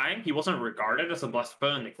 at the time, he wasn't regarded as a best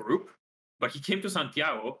player in the group, but he came to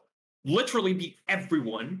Santiago, literally beat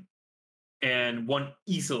everyone, and won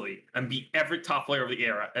easily and beat every top player of the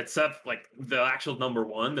era except like the actual number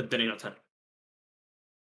one that didn't attend.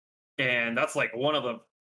 And that's like one of the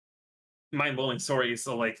mind-blowing stories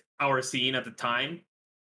of like our scene at the time.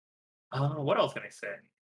 What else can I say?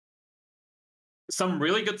 Some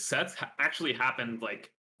really good sets actually happened like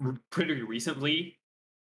pretty recently,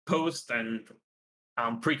 post and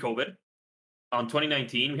pre-COVID.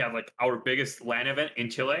 2019, we had like our biggest LAN event in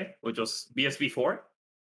Chile, which was BSB4.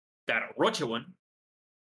 That Roche won.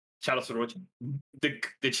 Shout out to Roche.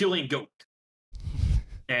 The Chilean GOAT.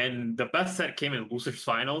 And the best set came in losers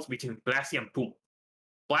finals between Blassie and Puma.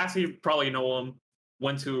 Blassie, probably know him,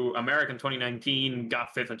 went to America in 2019,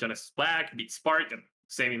 got fifth on Genesis Black, beat Spark, and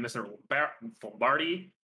saving Mr.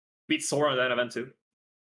 Lombardi, beat Sora at that event too.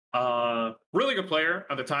 Really good player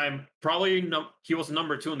at the time. Probably he was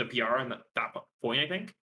number 2 in the PR at that point, I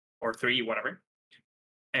think, or 3, whatever.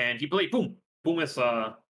 And he played Boom. Boom is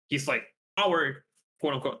he's like our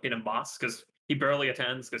quote unquote hidden boss because he barely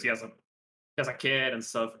attends because he has a kid and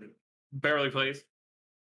stuff and barely plays.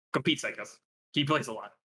 Competes, I guess. He plays a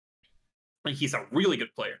lot. And he's a really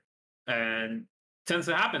good player. And tends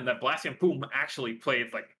to happen that Blassie and Poom actually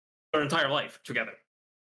played like their entire life together.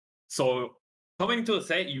 So coming to a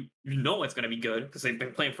set, you know it's gonna be good because they've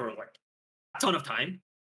been playing for like a ton of time.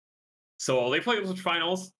 So they played the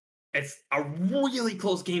finals. It's a really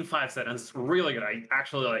close game 5 set, and it's really good. I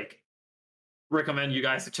actually recommend you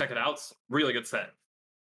guys to check it out. It's a really good set.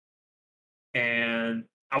 And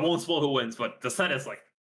I won't spoil who wins, but the set is like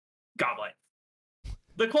godlike.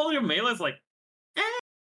 The quality of melee is like, eh,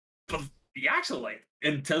 but the actual like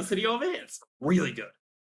intensity of it, it's really good.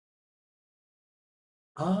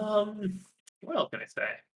 What else can I say?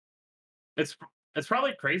 It's it's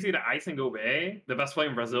probably crazy that Ice and Gobe, the best player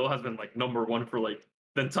in Brazil, has been like number one for like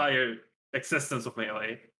the entire existence of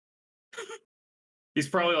melee. He's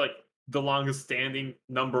probably like the longest standing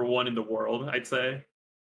number one in the world, I'd say.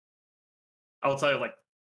 I would say like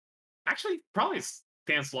actually probably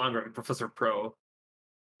stands longer than Professor Pro,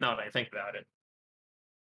 now that I think about it.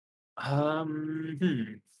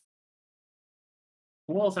 Hmm.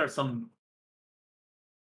 Who else are some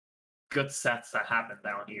good sets that happened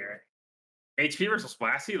down here? HP versus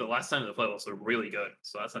Waxy, the last time they played was really good,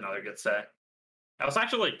 so that's another good set. I was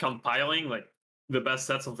actually like compiling like the best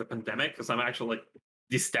sets of the pandemic because I'm actually like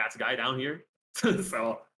the stats guy down here.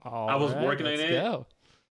 So I All was right, working on let's it. go.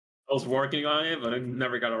 I was working on it, but I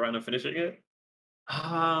never got around to finishing it.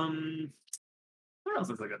 Um, what else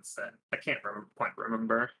is a good set? I can't quite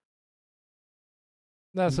remember.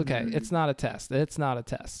 That's okay. It's Hmm. not a test. It's not a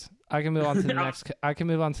test. I can move on to the Uh, next. I can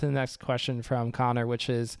move on to the next question from Connor, which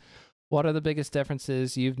is, what are the biggest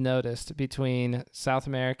differences you've noticed between South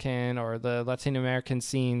American or the Latin American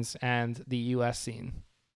scenes and the U.S. scene?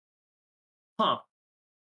 huh.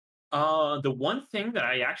 The one thing that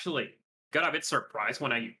I actually got a bit surprised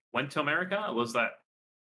when I went to America was that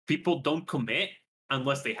people don't commit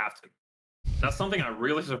unless they have to. That's something that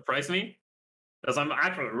really surprised me because I'm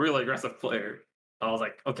actually a really aggressive player. I was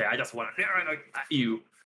like, okay, I just want to narrate at you,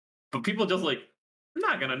 but people just like, I'm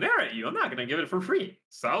not gonna narrate you. I'm not gonna give it for free.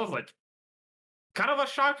 So I was like, kind of a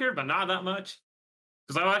shock here, but not that much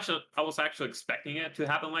because I was actually expecting it to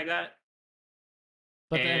happen like that.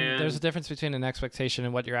 But then there's a And difference between an expectation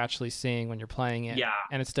and what you're actually seeing when you're playing it, yeah,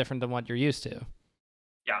 and it's different than what you're used to,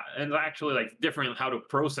 yeah, and actually like different how to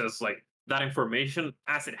process like that information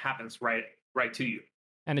as it happens right to you.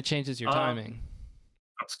 and it changes your Um, timing.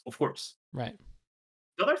 of course. Right.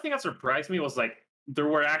 The other thing that surprised me was like there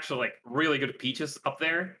were actually like really good peaches up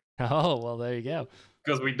there Oh well, there you go.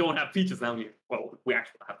 because we don't have peaches down here. Well, we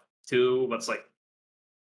actually have two, but it's like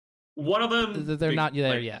one of them They're not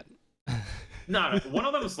there like yet. no, one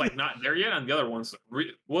of them is like not there yet, and the other one's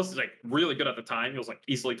was like really good at the time. He was like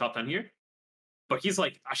easily top 10 here, but he's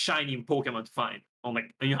like a shiny Pokemon to find on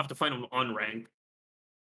like, and you have to find him on rank.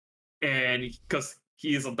 And because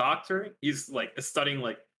he's a doctor, he's like studying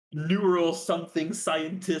like neural something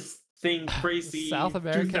scientist thing South crazy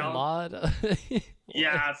American 2000. mod. What?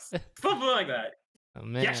 Yes, something like that. Oh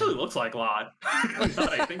He actually man. looks like Lod. Now that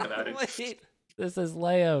I think about it. Wait. This is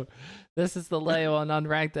Leo. This is the Leo on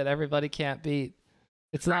unranked that everybody can't beat.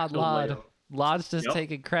 It's not Actual Lod. Leo. Lod's just Yep.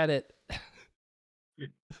 taking credit.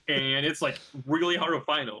 And it's like really hard to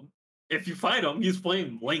find him. If you find him, he's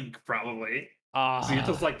playing Link probably. So you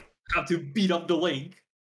just Ah. like have to beat up the Link.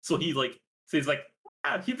 So he's like,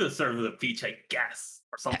 ah, he deserves a peach, I guess,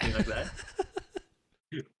 or something like that.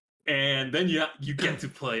 And then you get to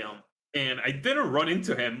play him. And I didn't run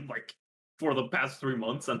into him like for the past 3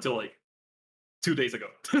 months until like 2 days ago.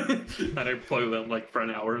 And I played with him like for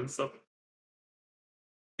an hour and stuff.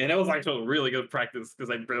 And it was actually really good practice because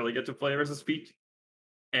I barely get to play versus Peach.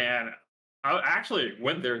 And I actually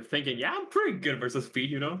went there thinking, yeah, I'm pretty good versus Peach,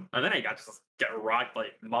 you know? And then I got to just get rocked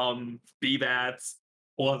like Mom, B-Bats,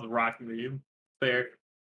 was rocking me there.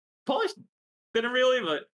 Polish didn't really,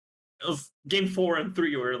 but it was game 4 and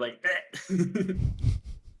 3 were like, eh.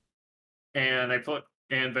 And I put,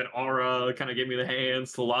 and then Aura kind of gave me the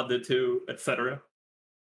hands, Salad did too, etc.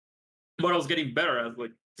 But I was getting better as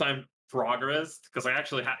like time progressed because I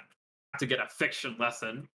actually had to get a fiction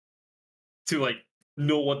lesson to like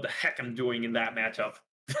know what the heck I'm doing in that matchup.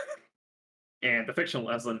 And the fiction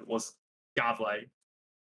lesson was godlike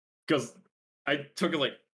because I took it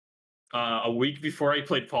like a week before I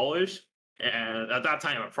played Polish, and at that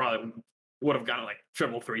time I probably would have gotten like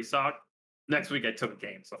triple three stock. Next week I took a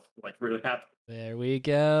game, so like really happy. There we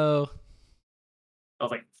go. I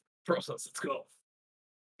was like, process, let's go.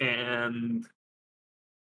 And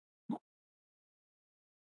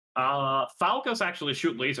Falco's actually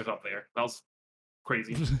shoot lasers up there. That was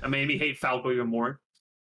crazy. That made me hate Falco even more.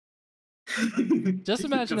 Just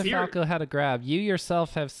imagine Because if here, Falco had a grab. You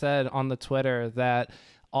yourself have said on the Twitter that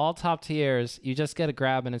all top tiers, you just get a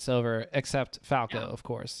grab and it's over, except Falco, yeah, of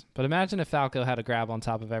course. But imagine if Falco had a grab on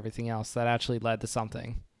top of everything else that actually led to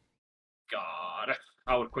something. God,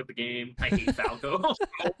 I would quit the game. I hate Falco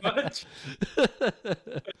so much.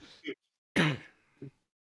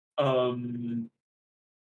 Um,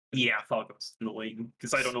 yeah, Falco's annoying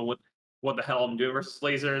because I don't know what the hell I'm doing versus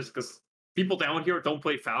lasers. Because people down here don't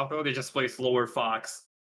play Falco; they just play slower Fox.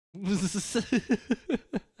 So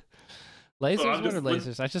Lasers? I'm What are just like,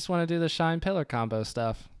 lasers? I just want to do the shine pillar combo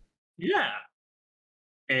stuff. yeah.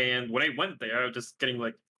 And when I went there, I was just getting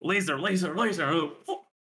like laser, laser, laser. I'm like, what are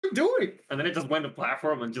you doing? And then it just went to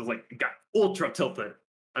platform and just like got ultra tilted.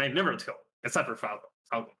 And I've never tilted except for Falco.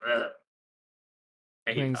 Falco. Ugh.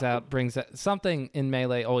 I hate Falco. Brings out something in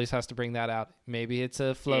Melee always has to bring that out. Maybe it's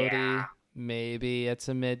a floaty, Yeah. maybe it's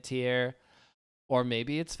a mid tier, or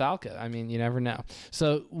maybe it's Falco. I mean, you never know.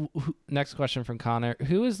 So, next question from Connor: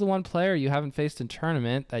 who is the one player you haven't faced in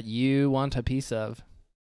tournament that you want a piece of?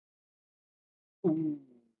 Ooh.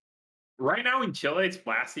 Right now in Chile, it's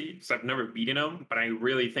Blasty because I've never beaten him, but I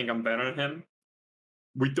really think I'm better than him.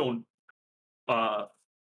 We don't, uh,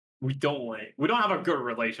 we don't have a good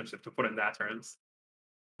relationship to put in that terms.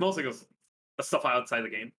 Mostly because the stuff outside the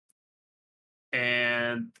game.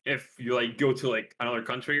 And if you like go to like another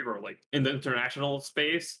country or like in the international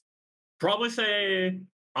space, probably say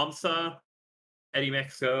AMSA, Eddie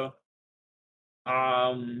Mexico.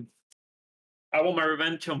 Um, I want my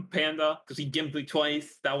revenge on Panda because he gimped me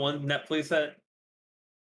twice. That one net play set.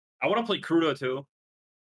 I want to play Crudo too,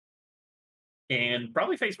 and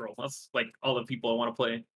probably Face Roll. That's like all the people I want to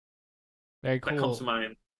play Very that comes to cool.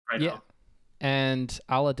 mind right Yeah. now. And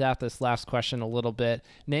I'll adapt this last question a little bit.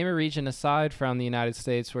 Name a region aside from the United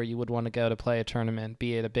States where you would want to go to play a tournament,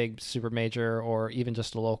 be it a big super major or even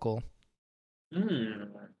just a local. Hmm.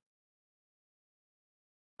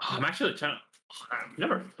 I'm actually trying. I've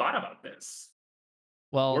never thought about this.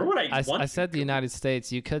 Where Well, would I I want to said the go? United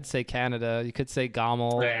States. You could say Canada. You could say Nah,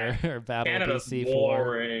 GOML or Battle of Canada's BC4.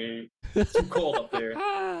 boring. It's too cold up there.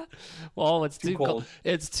 Well, it's Too too cold. cold.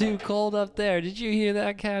 It's too cold up there. Did you hear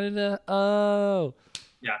that, Canada? Oh.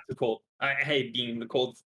 Yeah, too cold. I hate being in the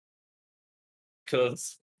cold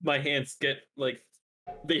because my hands get like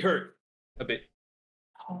they hurt a bit.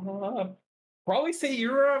 Uh, Probably say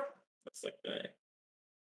Europe. That's like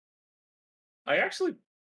I actually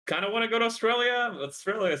kind of want to go to Australia. But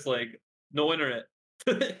Australia is like no internet.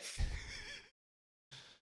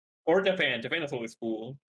 Or Japan. Japan is always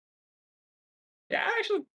cool. Yeah, I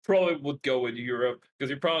actually probably would go with Europe because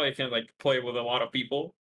you probably can like play with a lot of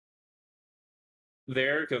people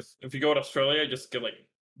there. Because if you go to Australia, just get like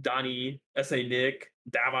Donnie, SA Nick,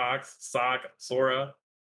 Davox, Sock, Sora,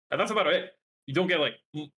 and that's about it. You don't get like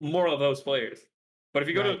more of those players. But if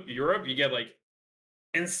you go Right. to Europe, you get like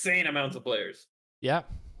insane amounts of players, Yeah.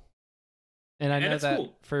 And I and know it's that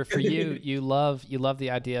cool. for you, you love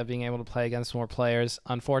the idea of being able to play against more players.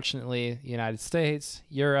 Unfortunately, United States,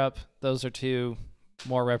 Europe, those are two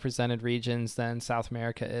more represented regions than South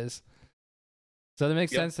America is. So that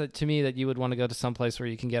makes Yep. sense that to me that you would want to go to some place where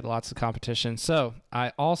you can get lots of competition. So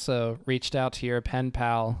I also reached out to your pen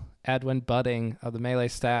pal, Edwin Budding of the Melee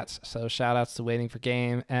Stats. So shout outs to Waiting for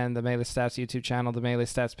Game and the Melee Stats YouTube channel, the Melee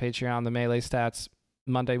Stats Patreon, the Melee Stats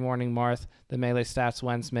Monday Morning Marth, the Melee Stats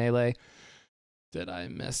Wednesday Melee. Did I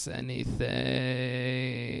miss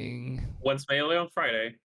anything? When's Melee on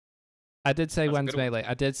Friday? I did say That's a Wednesday good one. Melee.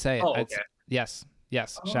 I did say it. Oh, okay. Yes.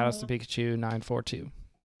 Shout outs to Uh, Pikachu 942.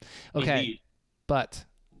 Okay, Indeed. but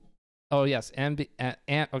oh yes, Ambi.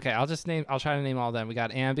 Okay, I'll try to name all of them. We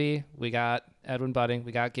got Ambi. We got Edwin Budding.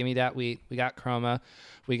 We got Gimme Dat Wheat. We got Chroma.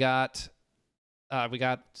 We got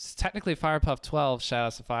technically Firepuff 12. Shout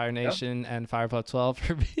out to Fire Yep. Nation and Firepuff 12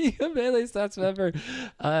 for being a Melee Stats member.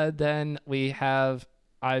 Then we have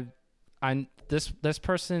this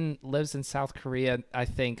person lives in South Korea, I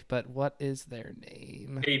think, but what is their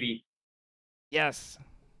name? Baby. Yes.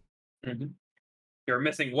 Mm-hmm. You're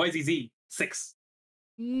missing YZZ 6.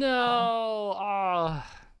 No. Oh.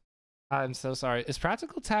 I'm so sorry. Is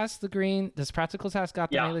Practical Task the green? Does Practical Task got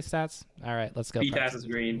the Yeah. Melee Stats? All right, let's go. PTAS is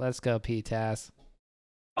green. Let's go, PTAS.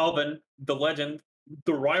 Alvin, the legend,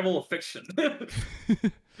 the rival of fiction,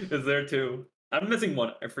 is there too. I'm missing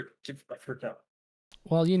one. I forgot.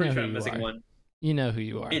 Well, you know Pretty who sure I'm you missing are. one. You know who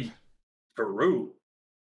you are. In Peru.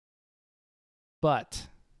 But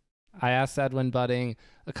I asked Edwin Budding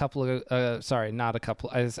a couple of sorry, not a couple.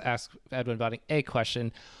 I just asked Edwin Budding a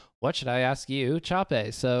question. What should I ask you,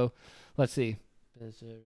 Chape? So let's see.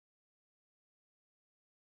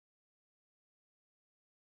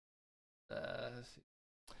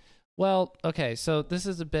 Well, okay, so this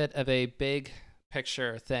is a bit of a big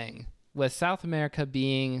picture thing. With South America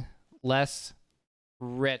being less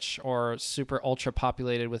rich or super ultra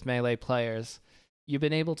populated with Melee players, you've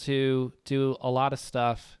been able to do a lot of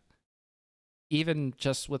stuff even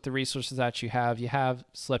just with the resources that you have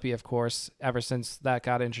Slippy, of course, ever since that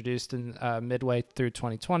got introduced in midway through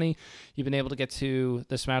 2020. You've been able to get to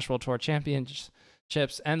the Smash World Tour Championships.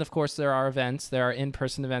 And of course, there are events. There are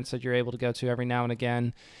in-person events that you're able to go to every now and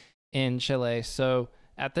again in Chile. So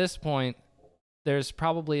at this point, there's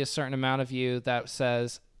probably a certain amount of you that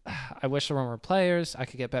says, I wish there were more players. I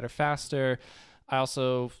could get better faster. I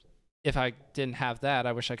also, if I didn't have that,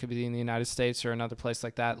 I wish I could be in the United States or another place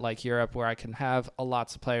like that, like Europe, where I can have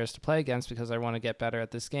lots of players to play against because I want to get better at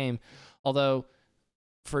this game. Although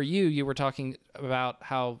for you were talking about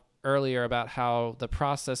how earlier about how the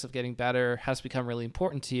process of getting better has become really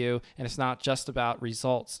important to you, and it's not just about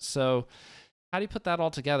results. So how do you put that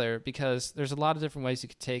all together? Because there's a lot of different ways you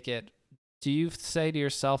could take it. Do you say to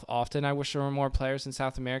yourself often, I wish there were more players in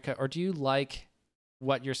South America, or do you like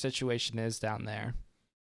what your situation is down there?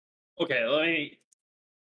 Okay, let me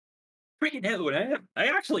break it down. I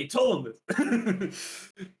actually told him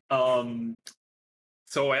this.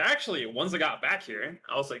 So I actually, once I got back here,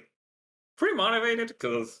 I was like pretty motivated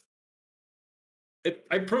because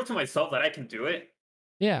I proved to myself that I can do it.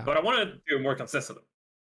 Yeah. But I wanted to do it more consistently.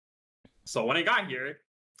 So when I got here,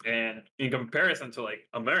 and in comparison to like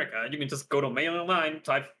America, you can just go to mail online,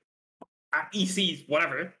 type ECs,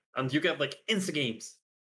 whatever, and you get like instant games.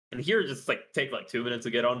 And here, just like take like 2 minutes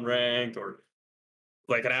to get unranked, or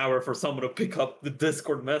like an hour for someone to pick up the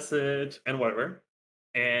Discord message and whatever.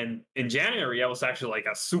 And in January, I was actually like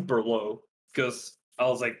a super low because I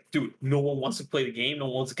was like, dude, no one wants to play the game, no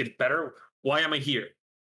one wants to get better. Why am I here?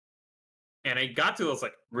 And I got to this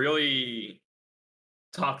like really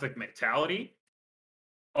toxic mentality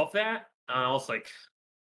of that. And I was like,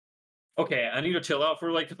 okay, I need to chill out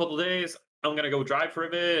for like a couple of days. I'm gonna go drive for a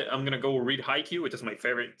bit. I'm gonna go read Haikyuu, which is my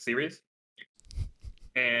favorite series.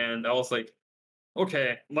 And I was like,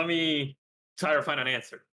 okay, let me try to find an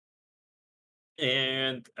answer.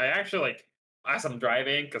 And I actually like, as I'm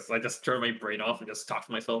driving, because I just turn my brain off and just talk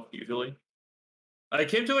to myself usually. I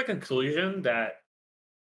came to the conclusion that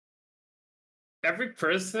every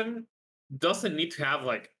person doesn't need to have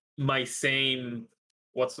like my same,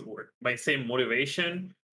 what's the word, my same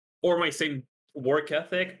motivation, or my same work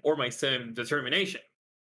ethic, or my same determination.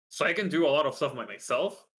 So I can do a lot of stuff by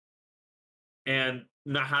myself and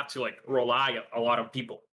not have to like rely on a lot of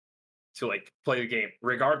people to like play the game,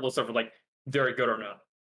 regardless of like they're good or not.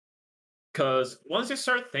 Because once you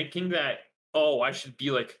start thinking that, oh, I should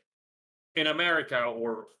be like in America,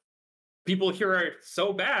 or people here are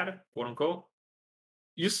so bad, quote unquote,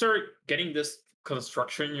 you start getting this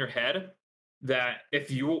construction in your head that if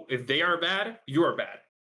they are bad, you are bad.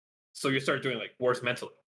 So you start doing like worse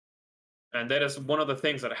mentally. And that is one of the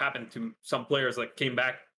things that happened to some players that came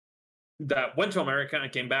back, that went to America and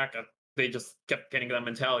came back, and they just kept getting that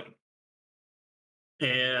mentality.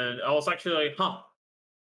 And I was actually like, huh,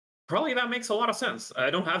 probably that makes a lot of sense. I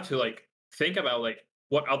don't have to like think about like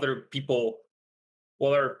what are other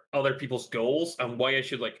people's goals and why I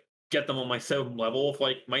should like get them on my same level of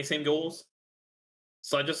like my same goals.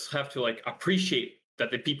 So I just have to like appreciate that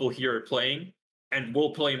the people here are playing and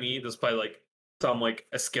will play me despite like some like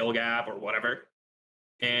a skill gap or whatever.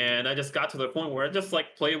 And I just got to the point where I just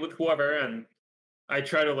like play with whoever, and I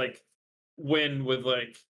try to like win with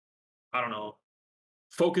like, I don't know,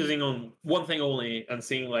 focusing on one thing only and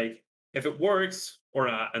seeing like if it works or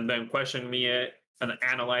not, and then questioning me it and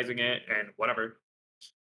analyzing it and whatever.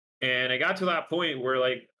 And I got to that point where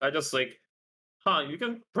like I just like, huh, you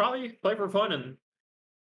can probably play for fun, and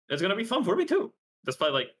it's gonna be fun for me too,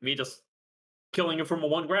 despite like me just killing you from a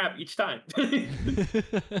one grab each time.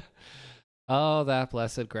 Oh, that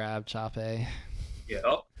blessed grab, Chape.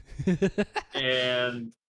 Yeah.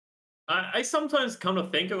 And I sometimes come to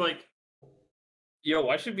think of like, yo,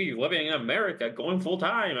 I should be living in America, going full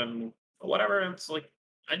time and whatever. And it's like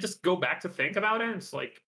I just go back to think about it. And it's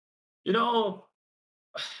like, you know,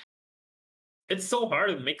 it's so hard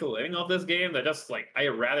to make a living off this game that just like I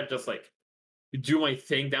rather just like do my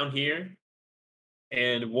thing down here.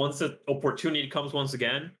 And once the opportunity comes once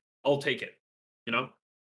again, I'll take it. You know?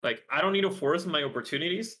 Like I don't need to force my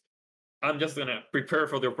opportunities. I'm just gonna prepare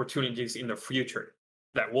for the opportunities in the future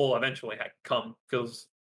that will eventually come, because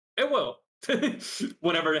it will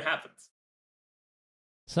whenever it happens.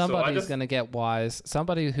 Somebody's gonna get wise.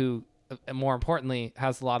 Somebody who, more importantly,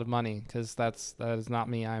 has a lot of money, because that is not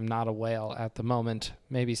me. I'm not a whale at the moment.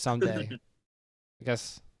 Maybe someday. I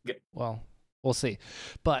guess. Well, we'll see.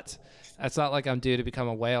 But it's not like I'm due to become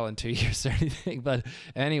a whale in 2 years or anything. But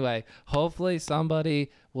anyway, hopefully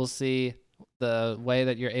somebody will see the way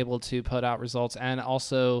that you're able to put out results, and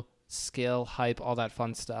also skill, hype, all that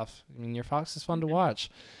fun stuff. I mean, your Fox is fun to Mhm. watch.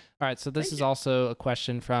 All right, so this Thank is you. also a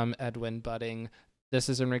question from Edwin Budding. This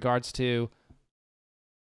is in regards to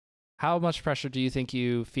how much pressure do you think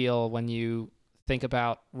you feel when you think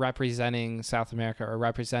about representing South America or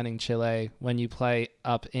representing Chile when you play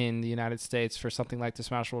up in the United States for something like the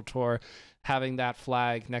Smash World Tour, having that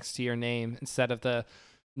flag next to your name instead of the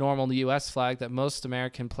normal US flag that most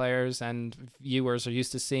American players and viewers are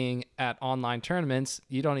used to seeing at online tournaments?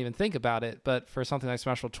 You don't even think about it, but for something like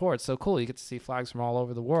Smash World Tour, it's so cool. You get to see flags from all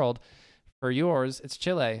over the world. For yours, it's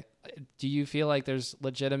Chile. Do you feel like there's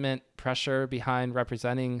legitimate pressure behind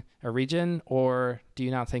representing a region, or do you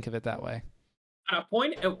not think of it that way? At a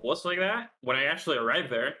point, it was like that. When I actually arrived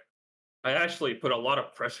there, I actually put a lot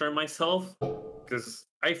of pressure on myself because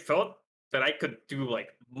I felt that I could do like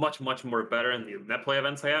much more better in the net play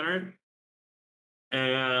events I entered.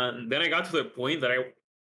 And then I got to the point that I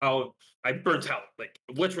I burnt out, like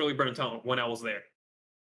literally burnt out when I was there.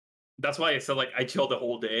 That's why I said like I chilled the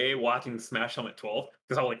whole day watching Smash Summit 12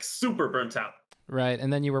 because I was like super burnt out. Right,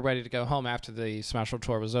 and then you were ready to go home after the Smash World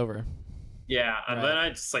Tour was over. Yeah, and then Right. I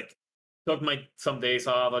just like took my some days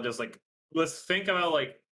off. I just like let's think about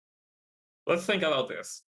like let's think about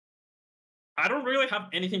this. I don't really have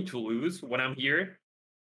anything to lose when I'm here,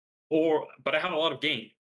 or but I have a lot of gain.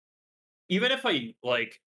 Even if I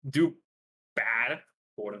like do bad,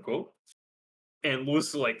 quote unquote, and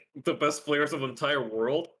lose to like the best players of the entire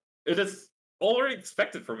world, it is already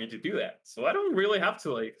expected for me to do that. So I don't really have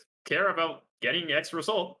to like care about getting X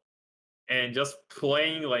result and just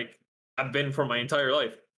playing like I've been for my entire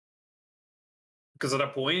life. Because at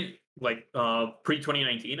that point, like pre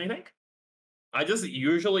 2019, I think, I just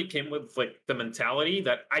usually came with like the mentality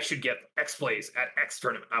that I should get X plays at X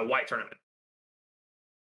tournament, at Y tournament.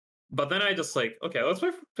 But then I just like, okay, let's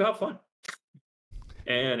play to have fun.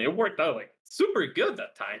 And it worked out like super good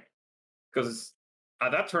that time. Because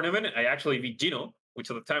at that tournament, I actually beat Gino,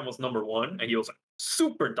 which at the time was number one, and he was like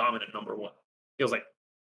super dominant number one. He was like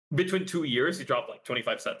between 2 years, he dropped like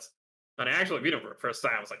 25 sets. And I actually beat him for the first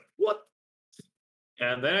time. I was like, what?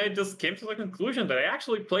 And then I just came to the conclusion that I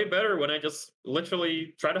actually play better when I just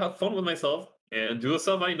literally try to have fun with myself and do the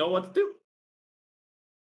stuff I know what to do.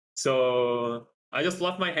 So I just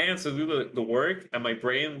left my hands to do the work and my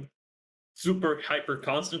brain super hyper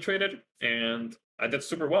concentrated and I did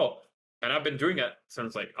super well. And I've been doing it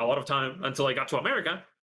since like a lot of time until I got to America,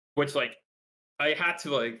 which like I had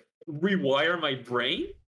to like rewire my brain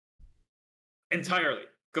entirely.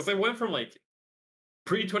 Because I went from like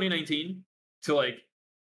pre 2019 to like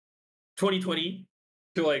 2020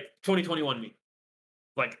 to like 2021 me.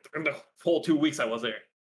 Like in the whole 2 weeks I was there.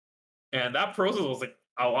 And that process was like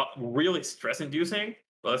a lot really stress inducing.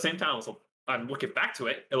 But at the same time, also, I'm looking back to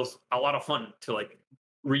it, it was a lot of fun to like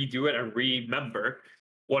redo it and remember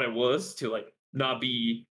what it was to like not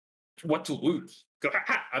be what to lose. 'Cause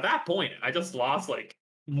at that point, I just lost like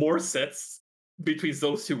more sets between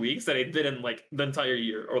those 2 weeks that I did in like the entire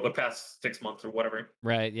year or the past 6 months or whatever.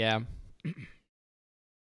 Right, yeah.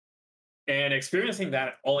 And experiencing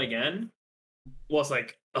that all again was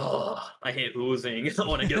like, oh, I hate losing. I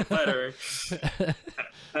want to get better.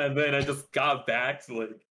 And then I just got back to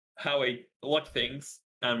like how I look things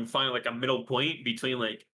and find like a middle point between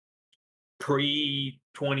like pre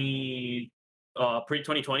 2020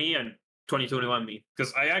 and 2021 me.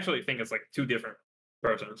 Because I actually think it's like two different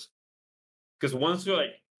persons. Because once you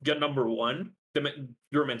like get number one,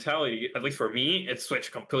 your mentality, at least for me, it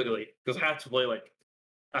switched completely. Because I had to play like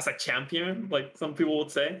as a champion, like some people would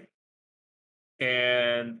say,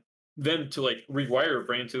 and then to like rewire your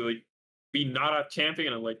brain to like be not a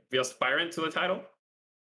champion and like be aspirant to the title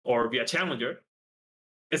or be a challenger,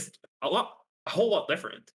 it's a whole lot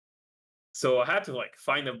different. So I had to like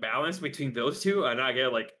find a balance between those two and not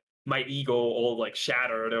get like my ego all like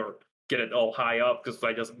shattered or get it all high up because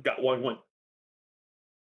I just got one win.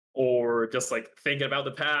 Or just like thinking about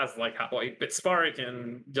the past, like how I bit Spark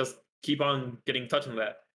and just keep on getting touch on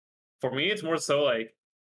that. For me, it's more so like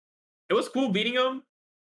it was cool beating him,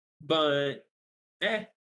 but I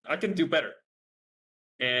can do better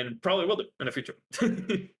and probably will do in the future.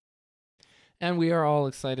 And we are all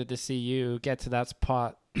excited to see you get to that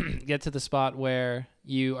spot, get to the spot where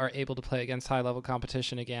you are able to play against high level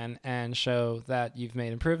competition again and show that you've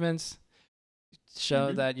made improvements,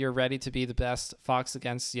 show Mhm. that you're ready to be the best Fox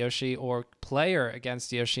against Yoshi or player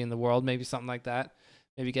against Yoshi in the world, maybe something like that.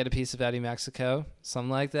 Maybe get a piece of Eddie Mexico,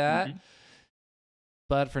 something like that. Mhm.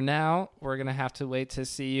 But for now, we're going to have to wait to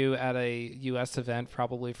see you at a US event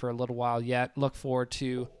probably for a little while yet. Look forward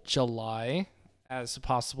to July as a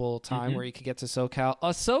possible time where Mhm. you could get to SoCal.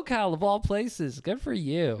 SoCal of all places. Good for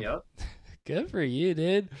you. Yep. Good for you,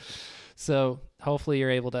 dude. So hopefully you're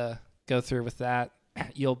able to go through with that.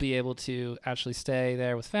 You'll be able to actually stay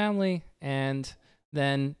there with family, and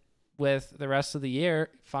then with the rest of the year,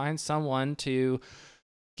 find someone to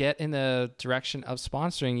get in the direction of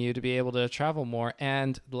sponsoring you to be able to travel more.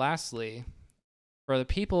 And lastly, for the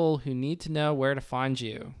people who need to know where to find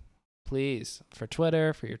you, please, for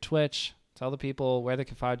Twitter, for your Twitch, tell the people where they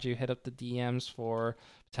can find you. Hit up the DMs for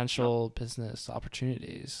potential business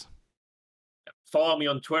opportunities. Follow me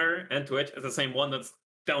on Twitter and Twitch. It's the same one that's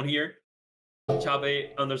down here.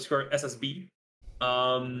 Chabe_SSB.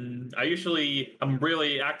 I'm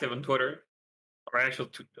really active on Twitter. I actually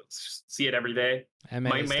see it every day.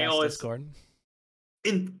 My mail is Discord.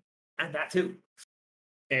 And that too.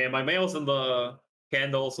 And my mail's in the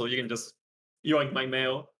handle, so you can just yoink my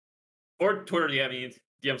mail. Or Twitter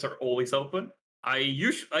DMs are always open. I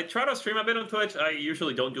try to stream a bit on Twitch. I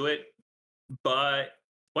usually don't do it, but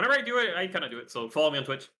whenever I do it, I kind of do it. So follow me on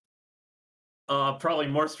Twitch. Probably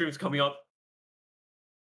more streams coming up.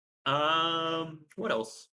 What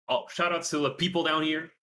else? Oh, shout out to the people down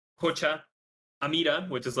here. Hocha, Amida,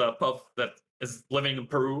 which is a pub that is living in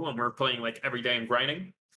Peru, and we're playing like every day and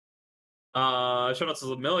grinding. Shout out to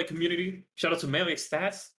the Melee community. Shout out to Melee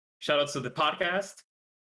Stats. Shout out to the podcast.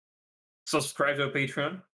 Subscribe to the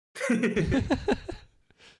Patreon.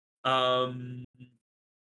 I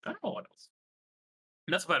don't know what else.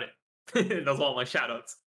 And that's about it. That's all my shout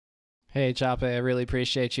outs. Hey, Chape, I really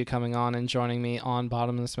appreciate you coming on and joining me on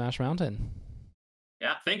Bottom of the Smash Mountain.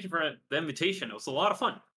 Yeah, thank you for the invitation. It was a lot of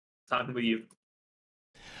fun talking with you.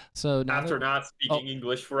 So after not speaking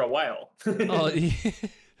English for a while. Did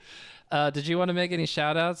you want to make any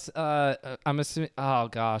shout outs? I'm assuming. Oh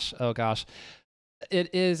gosh.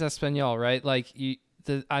 It is Espanol, right? Like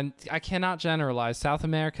I cannot generalize. South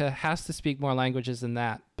America has to speak more languages than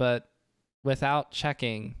that, but without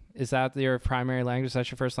checking, is that your primary language? Is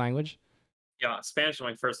that your first language? Yeah, Spanish is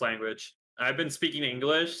my first language. I've been speaking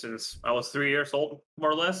English since I was 3 years old,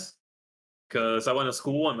 more or less, because I went to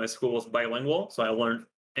school and my school was bilingual, so I learned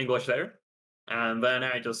English there. And then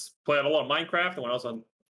I just played a lot of Minecraft when I was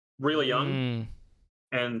really young.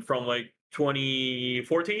 And from like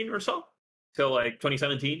 2014 or so till like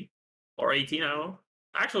 2017 or 18, I don't know.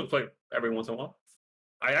 I actually play every once in a while.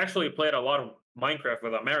 I actually played a lot of Minecraft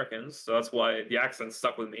with Americans, so that's why the accent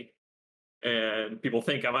stuck with me. And people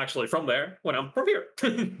think I'm actually from there when I'm from here.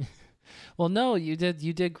 Well, no, you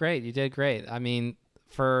did great. You did great. I mean,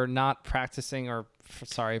 for not practicing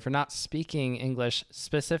for not speaking English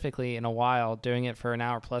specifically in a while, doing it for an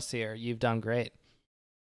hour plus here, you've done great.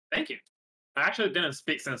 Thank you. I actually didn't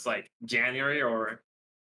speak since like January or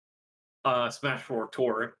Smash 4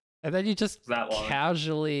 tour. And then you just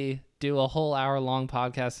casually do a whole hour-long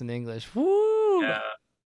podcast in English. Woo! Yeah.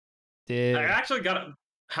 Dude. I actually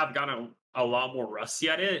have gotten a lot more rusty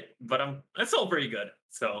at it, but it's still pretty good.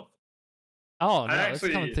 So. Oh no, it's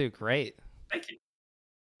coming through great. Thank you.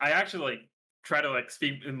 I actually try to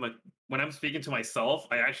speak in when I'm speaking to myself.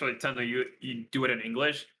 I actually tend to you do it in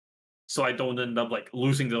English, so I don't end up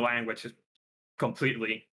losing the language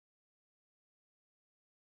completely.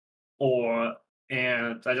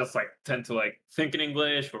 And I just tend to think in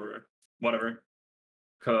English or whatever,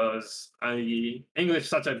 because English is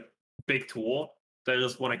such a big tool that I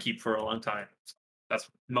just want to keep for a long time. So that's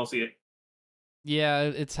mostly it. Yeah,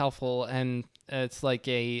 it's helpful, and it's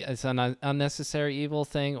it's an unnecessary evil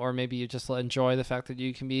thing, or maybe you just enjoy the fact that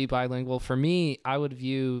you can be bilingual. For me, I would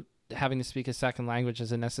view having to speak a second language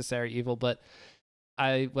as a necessary evil, but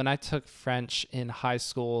when I took French in high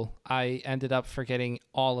school, I ended up forgetting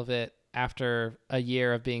all of it within a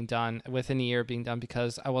year of being done,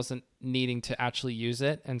 because I wasn't needing to actually use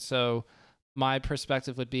it. And so my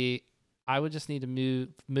perspective would be, I would just need to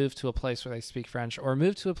move to a place where they speak French, or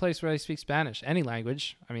move to a place where they speak Spanish, any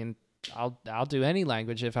language. I mean, I'll do any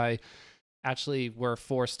language if I actually were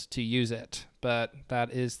forced to use it. But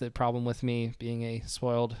that is the problem with me being a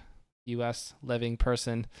spoiled US living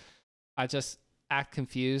person. I just act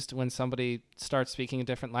confused when somebody starts speaking a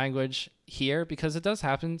different language here, because it does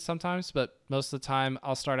happen sometimes, but most of the time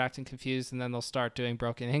I'll start acting confused and then they'll start doing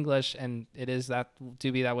broken English, and it is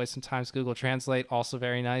do be that way sometimes. Google Translate, also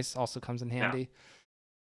very nice, also comes in handy.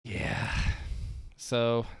 Yeah.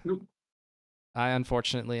 So I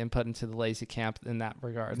unfortunately am put into the lazy camp in that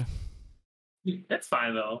regard. It's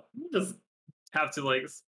fine though. You just have to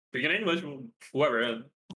speak in English, whoever.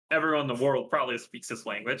 Everyone in the world probably speaks this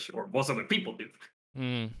language, or most of the people do.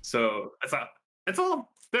 So it's all a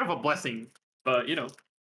bit of a blessing, but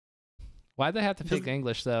Why'd they have to pick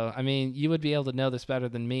English though? I mean, you would be able to know this better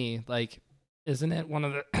than me. Isn't it one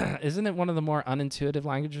of the more unintuitive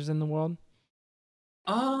languages in the world?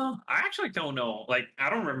 I actually don't know. Like, I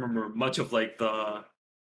don't remember much of like the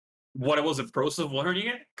what it was the process of learning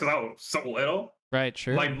it because I was so little. Right,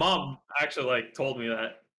 My sure. mom actually like told me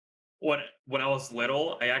that when I was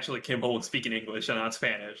little, I actually came home speaking English and not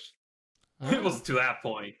Spanish. It Oh, was to that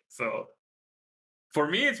point. So for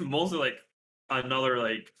me, it's mostly like another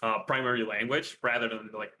like primary language rather than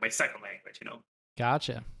like my second language.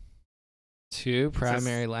 gotcha. Two Since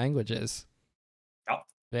primary languages. uh,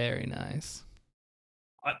 Very nice.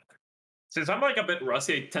 uh, since I'm like a bit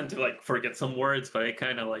rusty, I tend to like forget some words, but I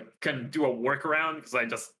kind of like can do a workaround because I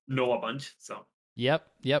just know a bunch. So Yep,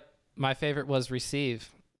 yep. My favorite was receive,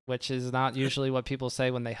 which is not usually what people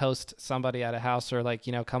say when they host somebody at a house or like,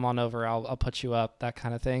 come on over, I'll put you up, that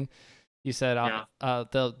kind of thing. You said yeah,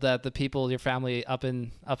 that the people, your family up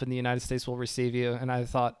in the United States will receive you, and I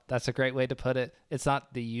thought that's a great way to put it. It's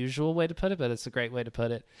not the usual way to put it, but it's a great way to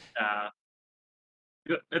put it. uh,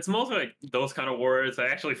 it's mostly like those kind of words. I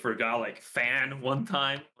actually forgot like fan one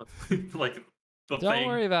time, like the Don't thing.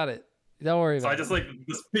 worry about it. Don't worry So I about just it. like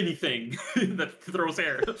the spinny thing that throws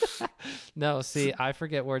air. No, see, I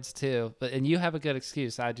forget words too, and you have a good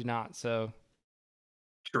excuse. I do not. So,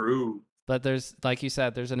 True. but there's, like you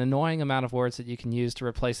said, there's an annoying amount of words that you can use to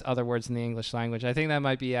replace other words in the English language. I think that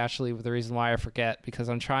might be actually the reason why I forget, because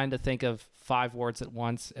I'm trying to think of 5 words at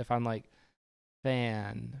once. If I'm like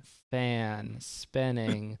fan,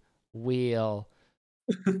 spinning, wheel,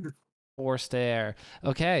 forced air.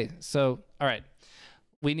 Okay, so all right,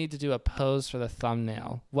 we need to do a pose for the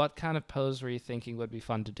thumbnail. What kind of pose were you thinking would be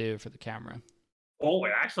fun to do for the camera? Oh, I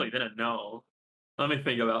actually didn't know. Let me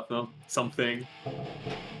think about something.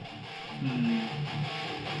 Hmm.